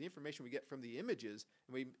information with the information we get from the images,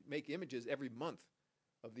 and we make images every month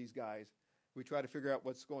of these guys. We try to figure out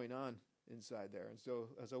what's going on inside there. And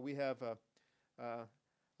so we have,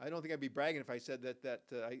 I don't think I'd be bragging if I said that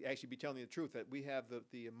I actually be telling you the truth, that we have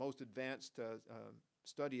the most advanced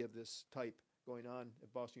study of this type going on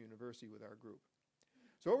at Boston University with our group.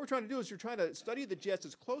 So what we're trying to do is you're trying to study the jets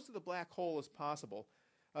as close to the black hole as possible.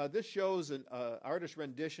 This shows an artist's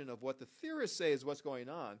rendition of what the theorists say is what's going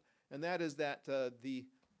on, and that is that the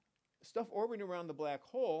stuff orbiting around the black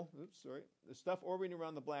hole, the stuff orbiting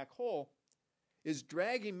around the black hole is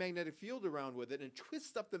dragging magnetic field around with it and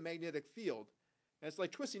twists up the magnetic field. And it's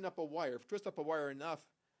like twisting up a wire. If you twist up a wire enough,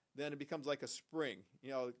 then it becomes like a spring.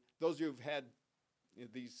 Those of you who've had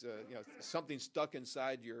these, something stuck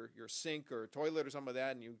inside your sink or toilet or something like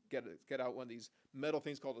that, and you get out one of these metal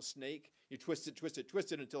things called a snake. You twist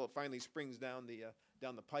it until it finally springs down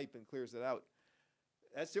the pipe and clears it out.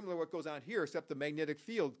 That's similar to what goes on here, except the magnetic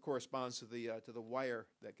field corresponds to the wire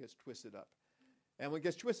that gets twisted up. And when it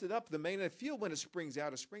gets twisted up, the magnetic field, when it springs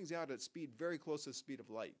out at speed very close to the speed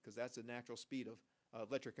of light, because that's the natural speed of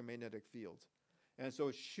electric and magnetic fields. And so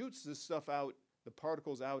it shoots this stuff out, the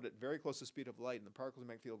particles out at very close to the speed of light, and the particles in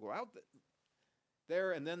the magnetic field go out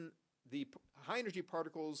there, and then the high-energy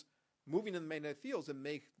particles moving in the magnetic fields and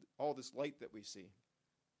make all this light that we see.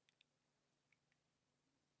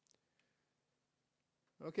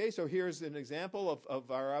 Okay, so here's an example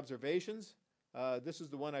of our observations. This is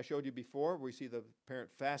the one I showed you before, where we see the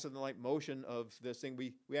apparent faster-than-light motion of this thing.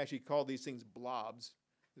 We actually call these things blobs.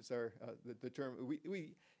 It's our the term.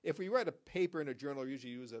 If we write a paper in a journal, we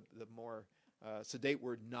usually use the more sedate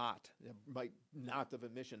word "not," not of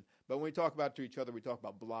emission. But when we talk about it to each other, we talk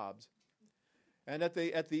about blobs. And at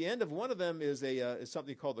the end of one of them is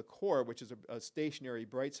something called the core, which is a stationary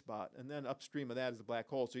bright spot. And then upstream of that is the black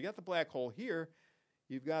hole. So you got the black hole here.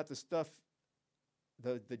 You've got the stuff,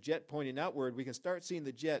 the jet pointing outward. We can start seeing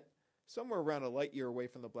the jet somewhere around a light year away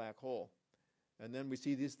from the black hole. And then we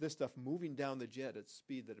see this stuff moving down the jet at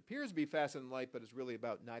speed that appears to be faster than light, but is really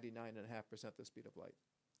about 99.5% the speed of light.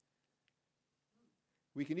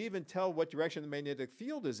 We can even tell what direction the magnetic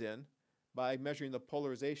field is in by measuring the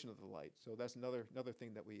polarization of the light. So that's another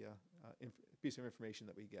thing that we, piece of information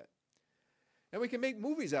that we get. And we can make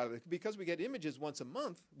movies out of it. Because we get images once a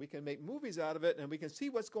month, we can make movies out of it, and we can see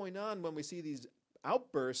what's going on when we see these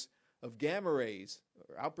outbursts of gamma rays,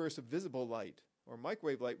 or outbursts of visible light, or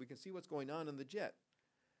microwave light. We can see what's going on in the jet.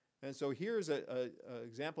 And so here's an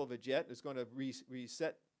example of a jet. It's going to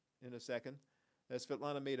reset in a second.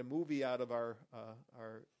 Svetlana made a movie out of our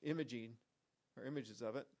imaging, our images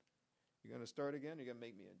of it. You're going to start again? You're going to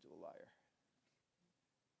make me into a liar.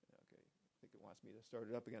 Okay, I think it wants me to start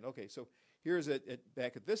it up again. Okay, so here's it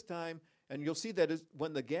back at this time, and you'll see that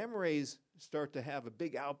when the gamma rays start to have a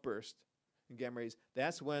big outburst in gamma rays,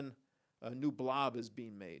 that's when a new blob is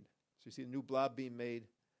being made. So you see the new blob being made.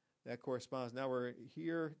 That corresponds. Now we're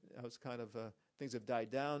here. Now it's kind of, things have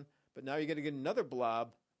died down, but now you're going to get another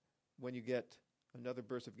blob when you get another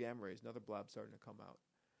burst of gamma rays, another blob starting to come out.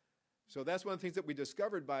 So that's one of the things that we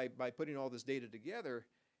discovered by putting all this data together,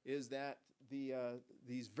 is that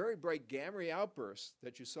these very bright gamma ray outbursts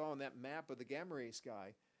that you saw on that map of the gamma ray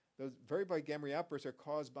sky, those very bright gamma ray outbursts are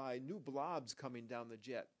caused by new blobs coming down the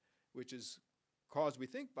jet, which is caused, we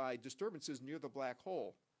think, by disturbances near the black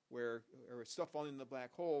hole, where stuff falling in the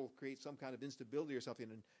black hole creates some kind of instability or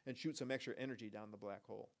something and shoots some extra energy down the black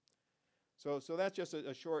hole. So that's just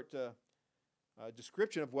a short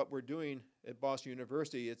description of what we're doing at Boston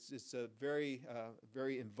University. It's a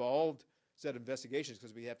very involved set of investigations,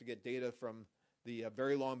 because we have to get data from the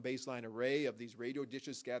very long baseline array of these radio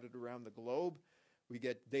dishes scattered around the globe. We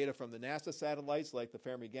get data from the NASA satellites, like the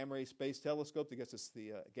Fermi Gamma Ray Space Telescope, that gets us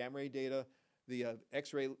the gamma ray data. The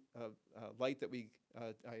X-ray light that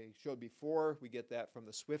I showed before, we get that from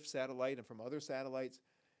the SWIFT satellite and from other satellites.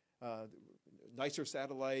 NICER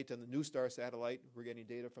satellite and the New Star satellite, we're getting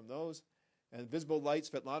data from those. And visible light,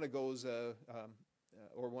 Svetlana goes,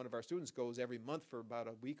 or one of our students goes every month for about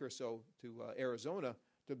a week or so to Arizona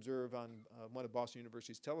to observe on one of Boston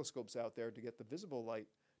University's telescopes out there to get the visible light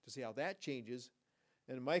to see how that changes.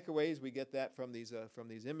 And in microwaves, we get that from these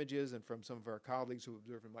images and from some of our colleagues who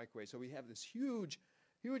observe in microwaves. So we have this huge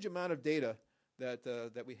amount of data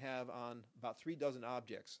that we have on about 3 dozen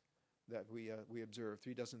objects that we observe,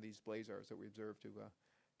 3 dozen of these blazars that we observe to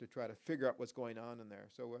try to figure out what's going on in there.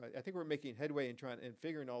 So I think we're making headway in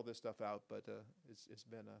figuring all this stuff out, but it's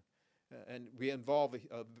been and we involve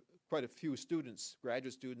quite a few students,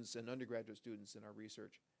 graduate students and undergraduate students in our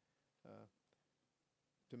research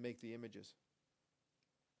to make the images.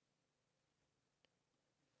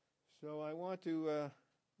 So I want to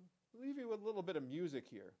leave you with a little bit of music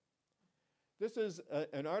here. This is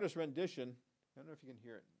an artist's rendition. I don't know if you can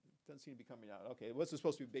hear it. It doesn't seem to be coming out. Okay, this is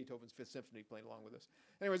supposed to be Beethoven's Fifth Symphony playing along with us.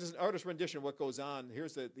 Anyways, this is an artist's rendition of what goes on.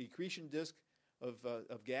 Here's the accretion disk of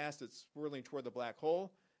gas that's swirling toward the black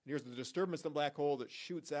hole. And here's the disturbance in the black hole that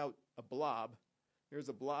shoots out a blob. Here's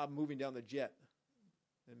a blob moving down the jet.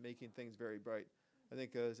 and making things very bright. I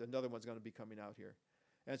think another one's going to be coming out here.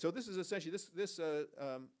 And so this is essentially, this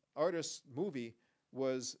artist's movie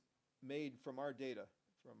was made from our data,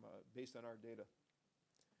 based on our data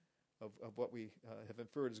of what we have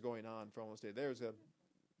inferred is going on for almost a day. There's a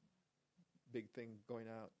big thing going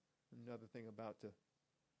out, another thing about to.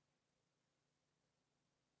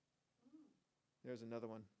 There's another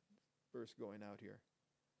one burst going out here.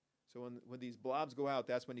 So when these blobs go out,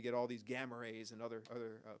 that's when you get all these gamma rays and other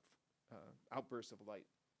outbursts of light.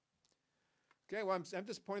 Okay, well, I'm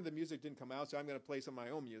disappointed the music didn't come out, so I'm going to play some of my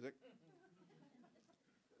own music.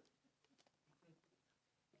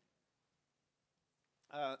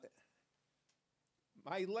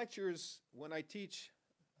 My lectures, when I teach,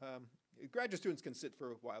 graduate students can sit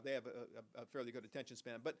for a while. They have a fairly good attention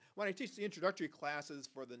span. But when I teach the introductory classes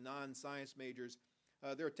for the non-science majors,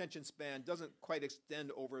 their attention span doesn't quite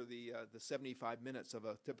extend over the 75 minutes of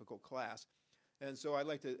a typical class. And so I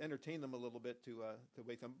like to entertain them a little bit to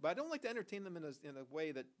wake them. But I don't like to entertain them in a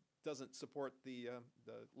way that doesn't support the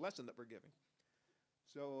lesson that we're giving.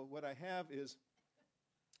 So what I have is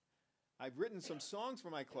I've written some songs for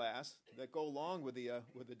my class that go along with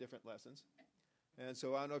the different lessons. And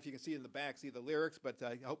so I don't know if you can see in the back, see the lyrics, but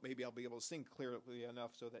I hope maybe I'll be able to sing clearly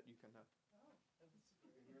enough so that you can hear them.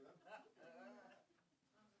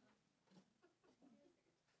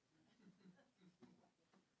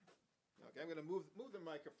 Okay, I'm going to move the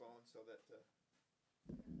microphone so that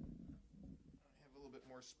I have a little bit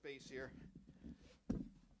more space here.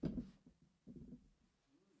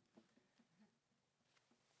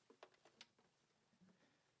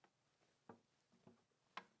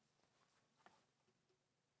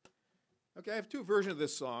 Okay, I have two versions of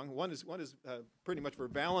this song. One is pretty much for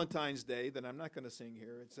Valentine's Day that I'm not going to sing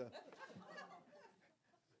here. It's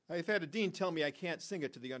I've had a dean tell me I can't sing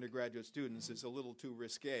it to the undergraduate students. It's a little too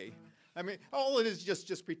risque. I mean, all it is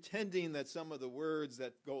just pretending that some of the words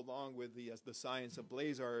that go along with the science of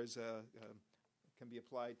blazars can be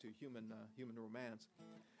applied to human romance.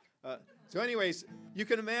 So anyways, you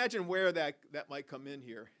can imagine where that might come in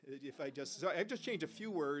here. If I've just changed a few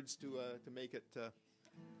words to make it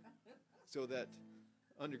so that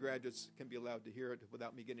undergraduates can be allowed to hear it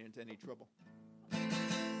without me getting into any trouble.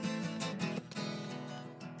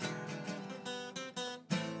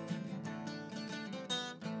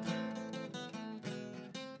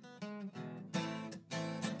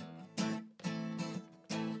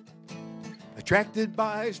 Attracted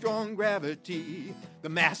by strong gravity, the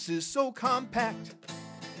mass is so compact,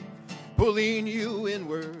 pulling you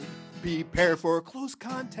inward, prepare for close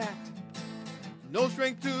contact. No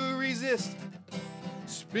strength to resist,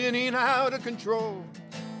 spinning out of control,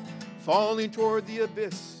 falling toward the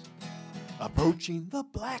abyss, approaching the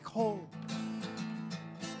black hole.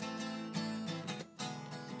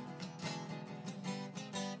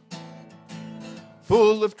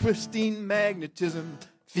 Full of twisting magnetism,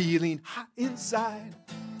 feeling hot inside,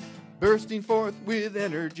 bursting forth with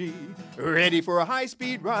energy, ready for a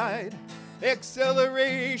high-speed ride.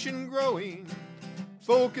 Acceleration growing,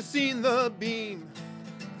 focusing the beam.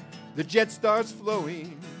 The jet starts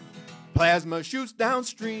flowing, plasma shoots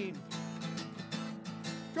downstream.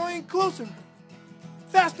 Going closer,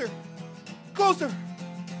 faster, closer,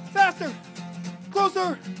 faster,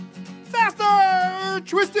 closer, faster.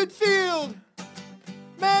 Twisted field,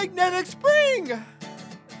 magnetic spring,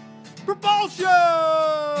 propulsion.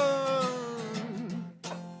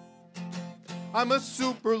 I'm a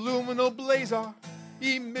superluminal blazar,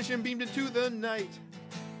 emission beamed into the night.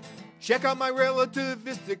 Check out my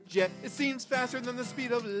relativistic jet, it seems faster than the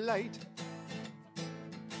speed of light.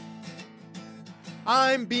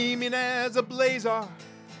 I'm beaming as a blazar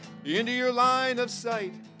into your line of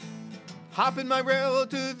sight. Hop in my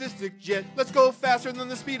relativistic jet, let's go faster than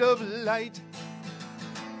the speed of light.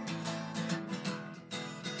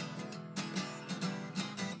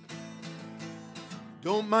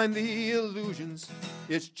 Don't mind the illusions,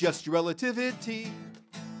 it's just relativity.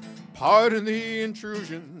 Pardon the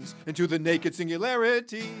intrusions into the naked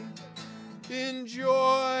singularity.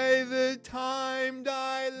 Enjoy the time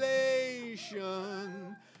dilation.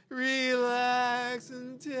 Relax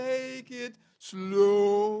and take it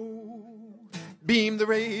slow. Beam the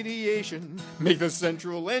radiation, make the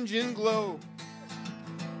central engine glow.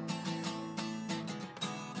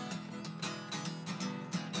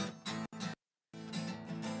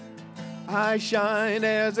 I shine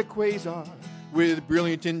as a quasar with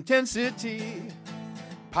brilliant intensity,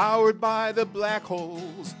 powered by the black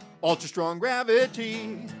hole's ultra-strong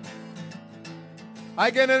gravity.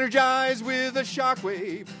 I get energized with a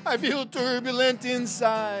shockwave, I feel turbulent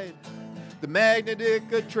inside. The magnetic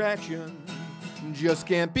attraction just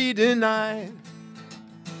can't be denied.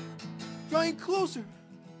 drawing closer,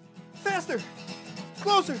 faster,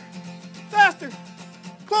 closer, faster,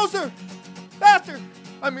 closer, faster.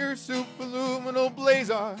 I'm your superluminal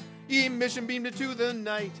blazar, emission beamed into the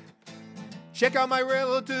night. Check out my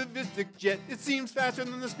relativistic jet, it seems faster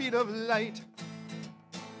than the speed of light.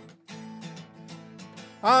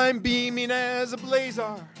 I'm beaming as a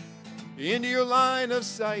blazar into your line of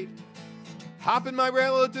sight. Hop in my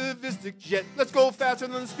relativistic jet, let's go faster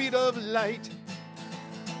than the speed of light.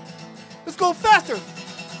 Let's go faster,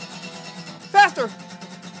 faster,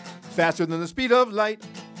 faster than the speed of light.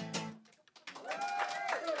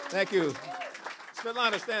 Thank you.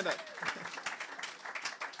 Svetlana, stand up.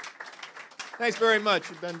 Thanks very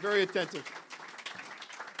much. You've been very attentive.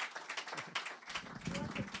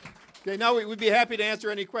 Okay, now we'd be happy to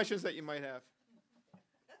answer any questions that you might have.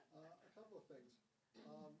 A couple of things.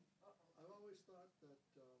 I've always thought that,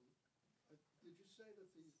 did you say that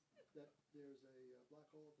there's a black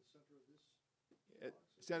hole at the center of this galaxy?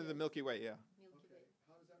 Center of the Milky Way, yeah. Okay.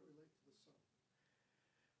 How does that relate to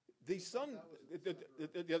the sun? The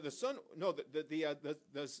sun, the sun, no,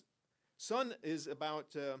 the sun is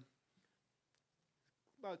about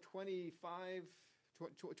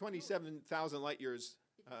 27,000 light years.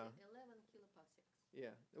 11 kiloparsecs.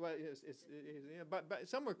 Yeah, well, yeah, but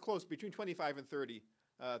somewhere close between 25 and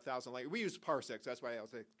 30,000 light. We use parsecs. That's why I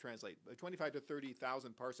was translate. 25 to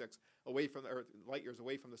 30,000 parsecs away from, or light years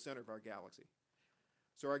away from the center of our galaxy.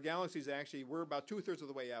 So our galaxy is actually, we're about 2/3 of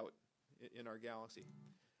the way out in our galaxy.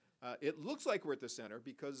 It looks like we're at the center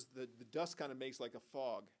because the dust kind of makes like a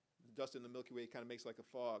fog. The dust in the Milky Way kind of makes like a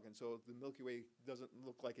fog, and so the Milky Way doesn't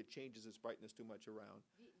look like it changes its brightness too much around.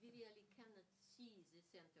 We really cannot see the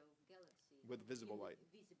center of galaxy With visible light.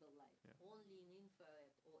 Visible light, Yeah. only in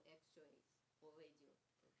infrared or X-rays or radio.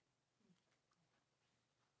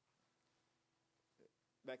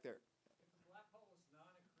 Back there. If the black hole is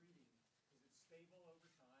non-accreting, is it stable over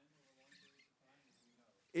time, over long periods of time, as we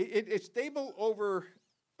know? It's stable over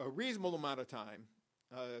a reasonable amount of time,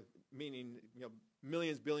 meaning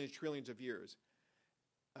millions, billions, trillions of years.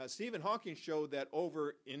 Stephen Hawking showed that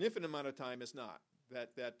over an infinite amount of time it's not.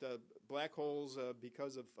 That black holes,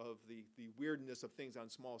 because of the weirdness of things on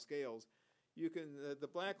small scales, the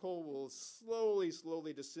black hole will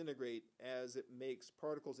slowly disintegrate as it makes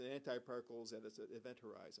particles and antiparticles at its event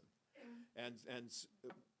horizon. And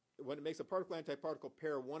when it makes a particle-antiparticle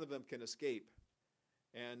pair, one of them can escape.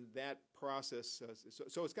 And that process,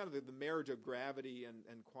 so it's kind of the marriage of gravity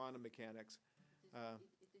and quantum mechanics. It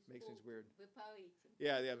is Makes things weird. Evaporating.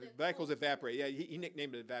 Yeah, black holes evaporate. Yeah, he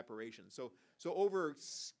nicknamed it evaporation. So over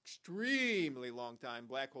extremely long time,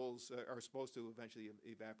 black holes are supposed to eventually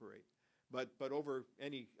evaporate. But over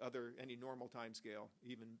any normal time scale,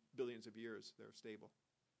 even billions of years, they're stable.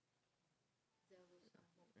 There was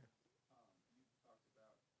You talked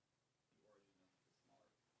about the origin of the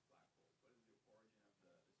smaller black holes. What is the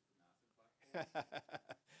origin of the supermassive black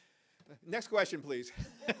holes? Next question, please.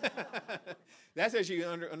 That's actually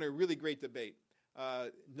under really great debate.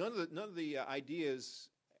 None of the ideas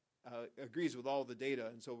agrees with all the data,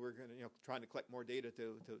 and so we're trying to collect more data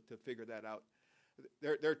to figure that out.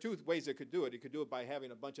 There are two ways it could do it. It could do it by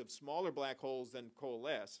having a bunch of smaller black holes then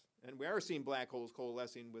coalesce, and we are seeing black holes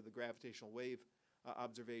coalescing with the gravitational wave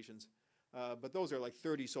observations. But those are like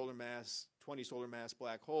 30 solar mass, 20 solar mass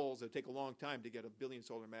black holes. It take a long time to get a billion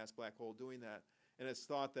solar mass black hole doing that. And it's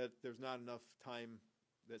thought that there's not enough time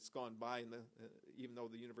that's gone by, even though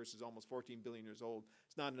the universe is almost 14 billion years old,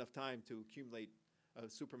 it's not enough time to accumulate a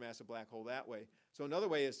supermassive black hole that way. So another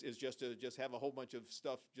way is just to have a whole bunch of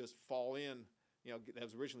stuff just fall in, that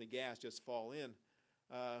was originally gas, just fall in.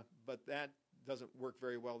 But that doesn't work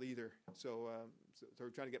very well either. So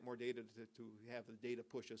we're trying to get more data to have the data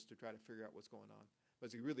push us to try to figure out what's going on. But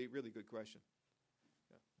it's a really, really good question.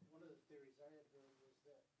 One of the theories I had heard was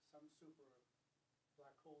that some super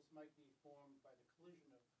black holes might be formed by the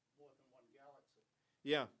collision of more than one galaxy.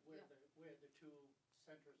 Yeah. Where the two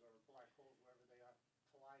centers of black holes, wherever they are,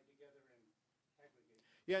 collide together and aggregate.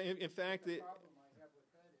 Yeah, in fact, the problem I have with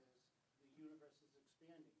that is the universe is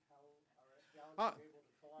expanding. How are galaxies able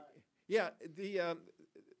to collide? Yeah,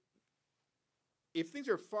 if things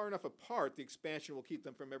are far enough apart, the expansion will keep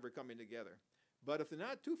them from ever coming together. But if they're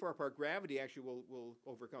not too far apart, gravity actually will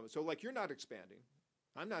overcome it. So like you're not expanding,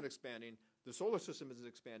 I'm not expanding, the solar system isn't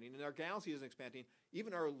expanding, and our galaxy isn't expanding.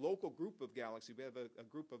 Even our local group of galaxies, we have a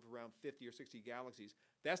group of around 50 or 60 galaxies,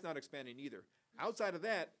 that's not expanding either. Outside of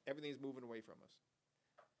that, everything's moving away from us.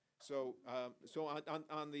 So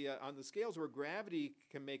on the scales where gravity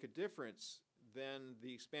can make a difference, then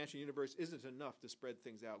the expansion universe isn't enough to spread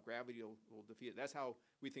things out. Gravity will defeat it. That's how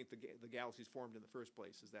we think the galaxies formed in the first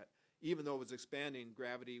place, is that even though it was expanding,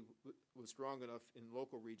 gravity was strong enough in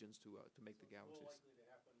local regions to make the More galaxies. likely to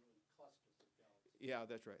happen in clusters of galaxies. Yeah,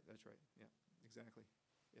 that's right. Yeah, exactly.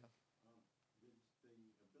 The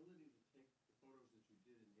ability to take the photos that you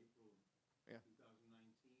did in April Yeah.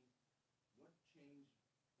 2019, what changed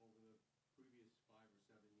over the previous 5 or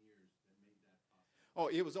 7 years that made that possible? Oh,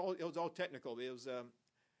 it was all technical. It was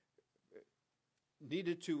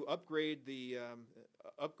needed to upgrade the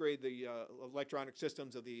electronic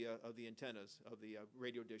systems of the antennas of the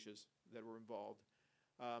radio dishes that were involved.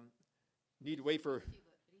 Need to wait for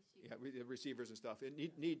receivers and stuff.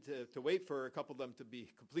 It need to wait for a couple of them to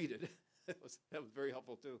be completed. that was very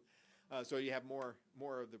helpful too. So you have more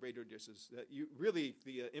of the radio dishes.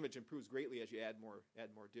 The image improves greatly as you add more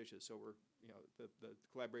dishes. So we're the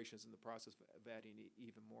collaboration is in the process of adding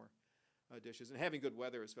even more dishes, and having good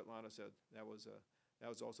weather, as Svetlana said, that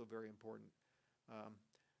was also very important.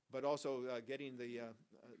 But also getting the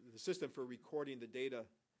system for recording the data.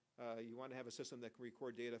 You want to have a system that can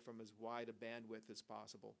record data from as wide a bandwidth as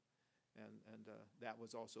possible, and that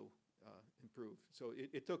was also improved. So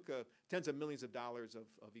it took tens of millions of dollars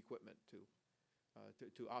of equipment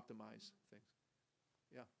to optimize things.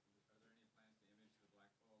 Yeah. Are there any plans to image the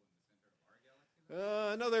black hole in the center of our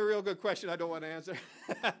galaxy? Another real good question I don't want to answer.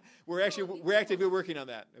 we're actively working on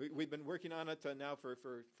that. We've been working on it now for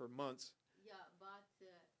months. Yeah, but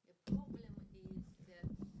the problem is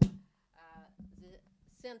that the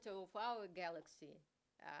center of our galaxy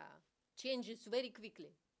changes very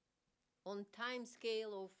quickly on time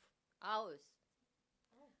scale of hours,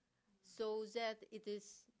 so that it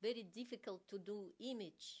is very difficult to do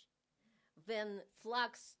image when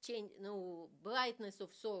flux change, brightness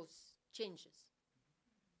of source changes.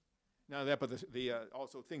 Now that, but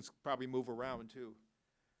also things probably move around too.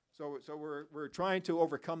 So we're trying to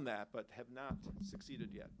overcome that, but have not succeeded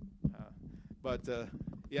yet.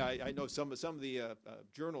 Yeah, I know some of the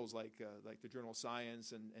journals like the journal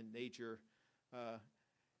Science and Nature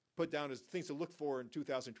put down as things to look for in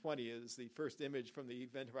 2020 is the first image from the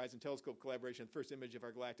Event Horizon Telescope collaboration, first image of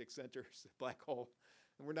our galactic center black hole,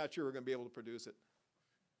 and we're not sure we're going to be able to produce it.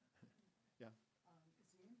 Yeah.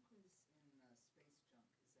 Is the increase in space junk,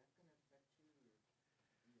 is that going to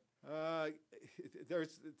affect you?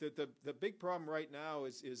 There's the big problem right now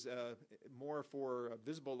is more for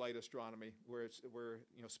visible light astronomy, where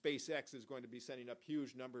SpaceX is going to be sending up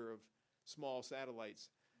huge number of small satellites.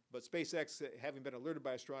 But SpaceX, having been alerted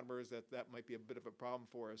by astronomers that might be a bit of a problem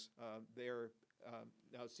for us, they're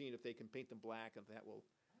now seeing if they can paint them black, and that will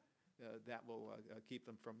keep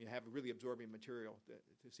them from have a really absorbing material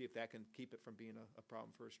to see if that can keep it from being a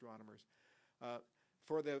problem for astronomers.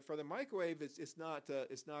 For the microwave, it's not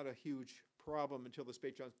a huge problem until the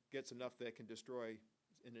space junk gets enough that it can destroy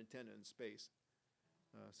an antenna in space.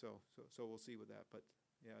 So we'll see with that. But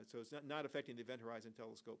yeah, so it's not affecting the Event Horizon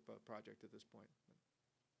Telescope project at this point.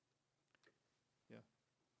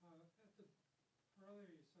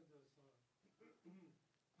 Earlier you said there's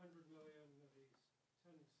 100 million of these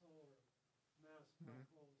 10 solar mass black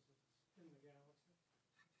holes in the galaxy.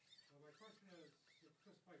 My question is, if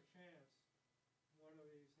just by chance one of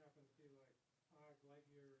these happened to be like 5 light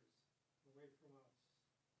years away from us,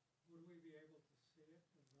 would we be able to see it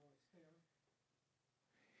and know it's there?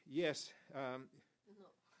 Yes. No.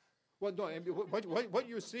 Well, no. I mean, what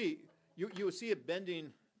you see, you see it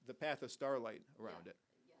bending the path of starlight around it.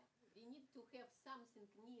 We need to have something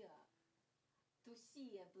near to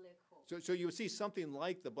see a black hole. So you see something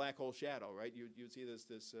like the black hole shadow, right? You see this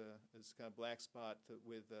kind of black spot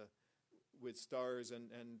with stars,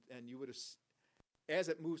 and you would have, as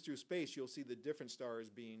it moves through space, you'll see the different stars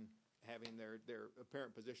having their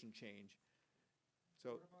apparent position change.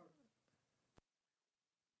 So.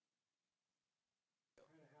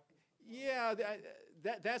 Yeah,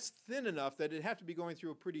 that's thin enough that it'd have to be going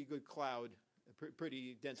through a pretty good cloud, a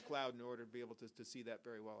pretty dense cloud, in order to be able to see that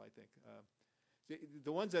very well, I think.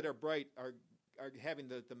 The ones that are bright are having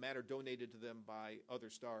the matter donated to them by other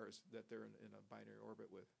stars that they're in a binary orbit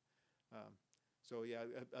with. So yeah,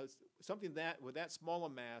 something that with that small a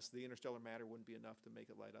mass, the interstellar matter wouldn't be enough to make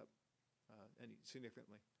it light up any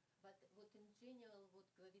significantly. But what in general, what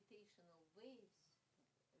gravitational waves,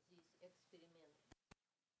 these experiments,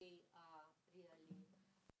 they are really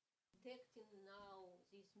detecting now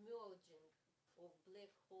this merging of black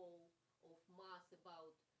hole of mass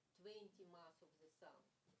about 20 mass of the sun.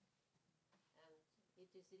 And it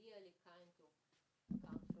is really kind of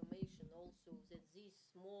confirmation also that these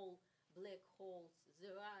small black holes,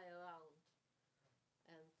 there are around,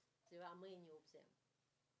 and there are many of them.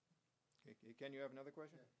 Ken, you have another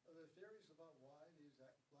question? Yeah. Are there theories about why these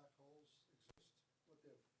black holes exist? What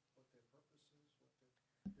their purpose is?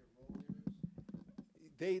 What their role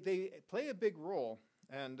here is? They play a big role,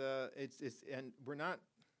 and and we're not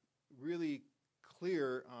really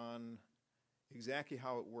clear on exactly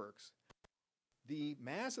how it works. The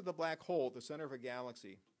mass of the black hole at the center of a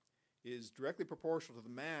galaxy is directly proportional to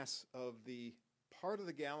the mass of the part of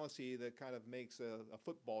the galaxy that kind of makes a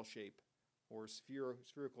football shape or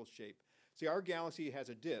spherical shape. See, our galaxy has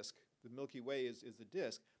a disk. The Milky Way is the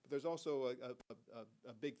disk, but there's also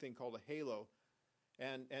a big thing called a halo.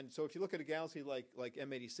 And so if you look at a galaxy like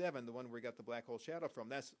M87, the one where we got the black hole shadow from,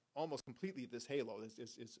 that's almost completely this halo.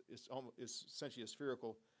 It's essentially a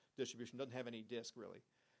spherical distribution, doesn't have any disk really.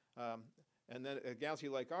 And then a galaxy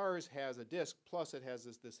like ours has a disk, plus it has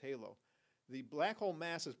this halo. The black hole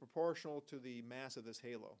mass is proportional to the mass of this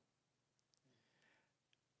halo.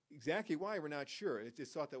 Exactly why, we're not sure.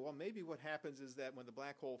 It's thought that, well, maybe what happens is that when the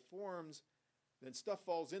black hole forms, then stuff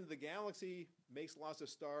falls into the galaxy, makes lots of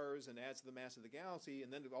stars, and adds to the mass of the galaxy,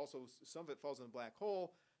 and then also some of it falls in the black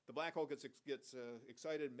hole. The black hole gets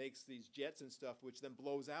excited, makes these jets and stuff, which then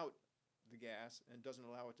blows out the gas and doesn't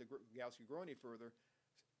allow it the galaxy to grow any further.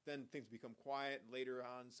 Then things become quiet. Later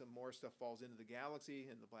on, some more stuff falls into the galaxy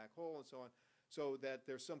and the black hole and so on, so that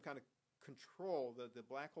there's some kind of control. The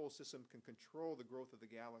black hole system can control the growth of the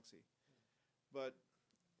galaxy. But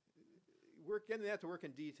we're getting that to work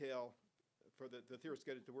in detail. For the theorists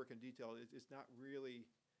get it to work in detail, it's not really,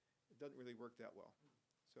 it doesn't really work that well.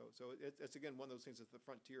 So it's again one of those things that's the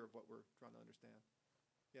frontier of what we're trying to understand.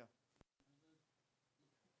 Yeah.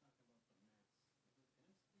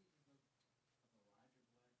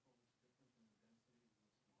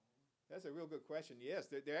 That's a real good question. Yes,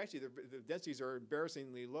 they're actually the densities are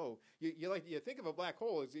embarrassingly low. You think of a black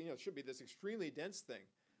hole as it should be this extremely dense thing.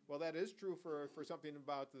 Well, that is true for something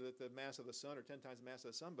about the mass of the sun, or 10 times the mass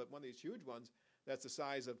of the sun. But one of these huge ones, that's the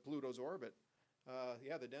size of Pluto's orbit.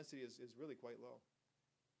 Yeah, the density is really quite low.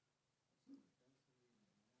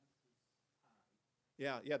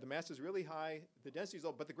 Yeah, the mass is really high. The density is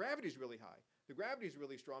low, but the gravity is really high. The gravity is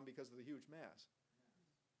really strong because of the huge mass.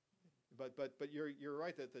 But you're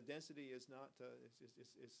right that the density is not.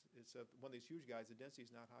 It's one of these huge guys. The density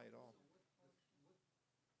is not high at all.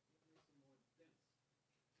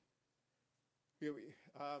 Here we,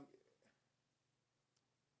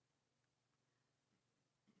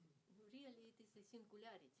 Really, it is a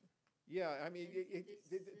singularity. yeah, I mean,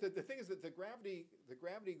 the thing is that the gravity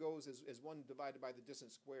goes as 1 divided by the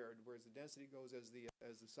distance squared, whereas the density goes as the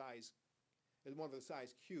size, as 1 of the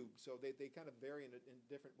size cubed. So they kind of vary in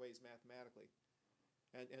different ways mathematically,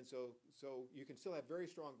 and so you can still have very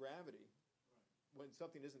strong gravity when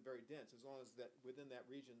something isn't very dense, as long as that within that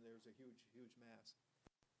region there's a huge mass.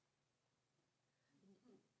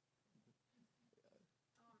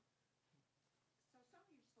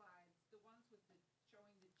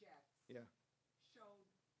 Yeah. Showed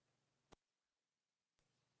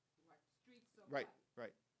like streaks of Right,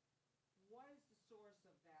 light. right. What is the source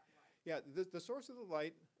of that light? Yeah, the source of the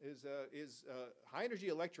light is high energy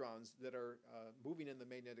electrons that are moving in the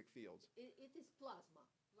magnetic fields. It is plasma.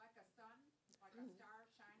 Like a sun, like a star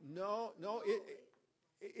shining. No,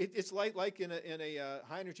 it's light like in a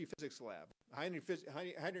high energy physics lab. High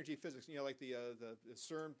energy physics, like the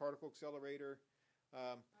CERN particle accelerator.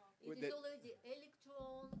 It is already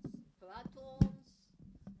electrons, protons.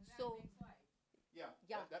 So makes light.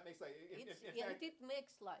 Yeah, that makes light. It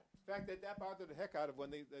makes light. In fact, that bothered the heck out of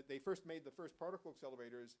when they first made the first particle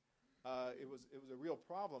accelerators. It was a real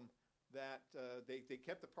problem that they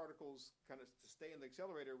kept the particles kind of to stay in the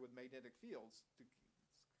accelerator with magnetic fields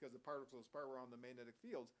because the particles spin around the magnetic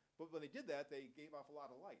fields. But when they did that, they gave off a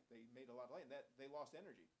lot of light. They made a lot of light, and they lost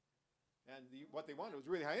energy. And what they wanted was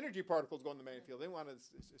really high energy particles going in the magnetic field. They wanted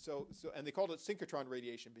and they called it synchrotron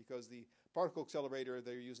radiation because the particle accelerator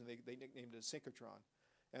they're using they nicknamed it synchrotron,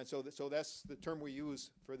 and so that's the term we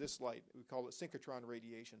use for this light. We call it synchrotron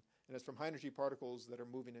radiation, and it's from high energy particles that are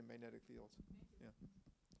moving in magnetic fields. Yeah.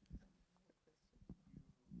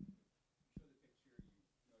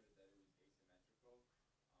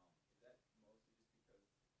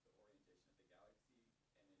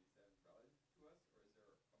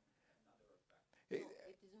 It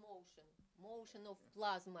is motion of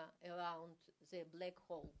plasma around the black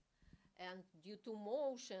hole. And due to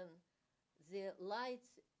motion, the light,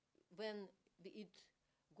 when it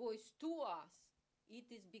goes to us,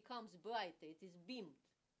 becomes brighter, it is beamed.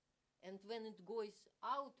 And when it goes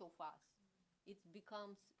out of us, it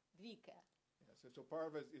becomes weaker. Yeah, so part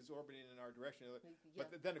of it is orbiting in our direction. Yeah.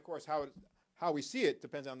 But then, of course, how we see it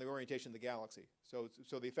depends on the orientation of the galaxy. So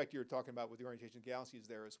the effect you're talking about with the orientation of the galaxy is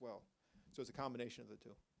there as well. So it's a combination of the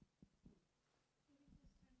two.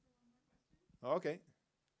 Okay.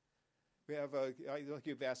 We have, I think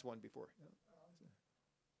you've asked one before.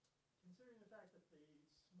 Considering the fact that the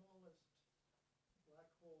smallest black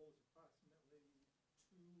hole is approximately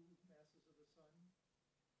 2 masses of the sun,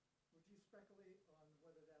 would you speculate on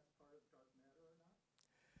whether that's part of dark matter or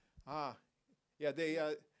not? Yeah,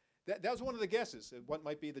 that was one of the guesses. What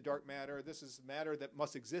might be the dark matter? This is matter that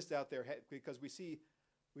must exist out there because we see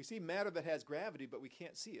matter that has gravity, but we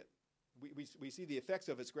can't see it. We see the effects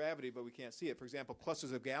of its gravity, but we can't see it. For example,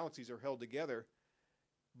 clusters of galaxies are held together,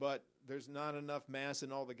 but there's not enough mass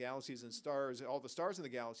in all the galaxies and stars, all the stars in the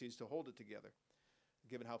galaxies, to hold it together,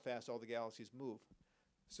 given how fast all the galaxies move.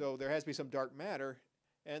 So there has to be some dark matter,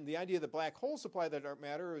 and the idea that black holes supply that dark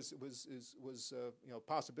matter was a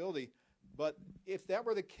possibility. But if that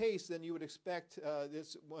were the case, then you would expect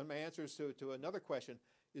this. One of my answers to another question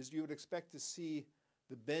is you would expect to see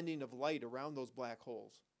the bending of light around those black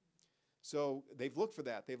holes. So they've looked for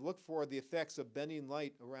that. They've looked for the effects of bending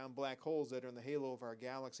light around black holes that are in the halo of our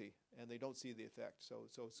galaxy, and they don't see the effect. So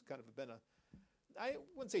it's kind of been I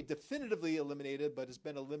wouldn't say definitively eliminated, but it's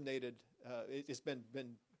been eliminated. It's been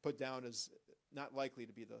put down as not likely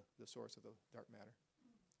to be the source of the dark matter.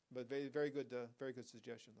 But very good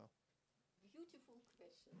suggestion, though. Beautiful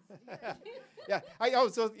questions. Yeah,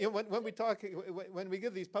 when we talk, when we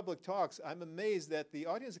give these public talks, I'm amazed that the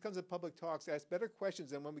audience that comes to public talks asks better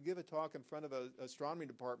questions than when we give a talk in front of an astronomy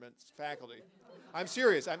department's faculty. I'm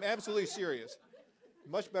serious. I'm absolutely serious.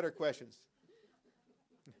 Much better questions.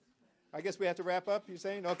 I guess we have to wrap up, you're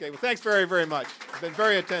saying? Okay, well, thanks very, very much. You've been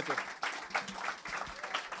very attentive.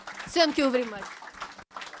 Thank you very much.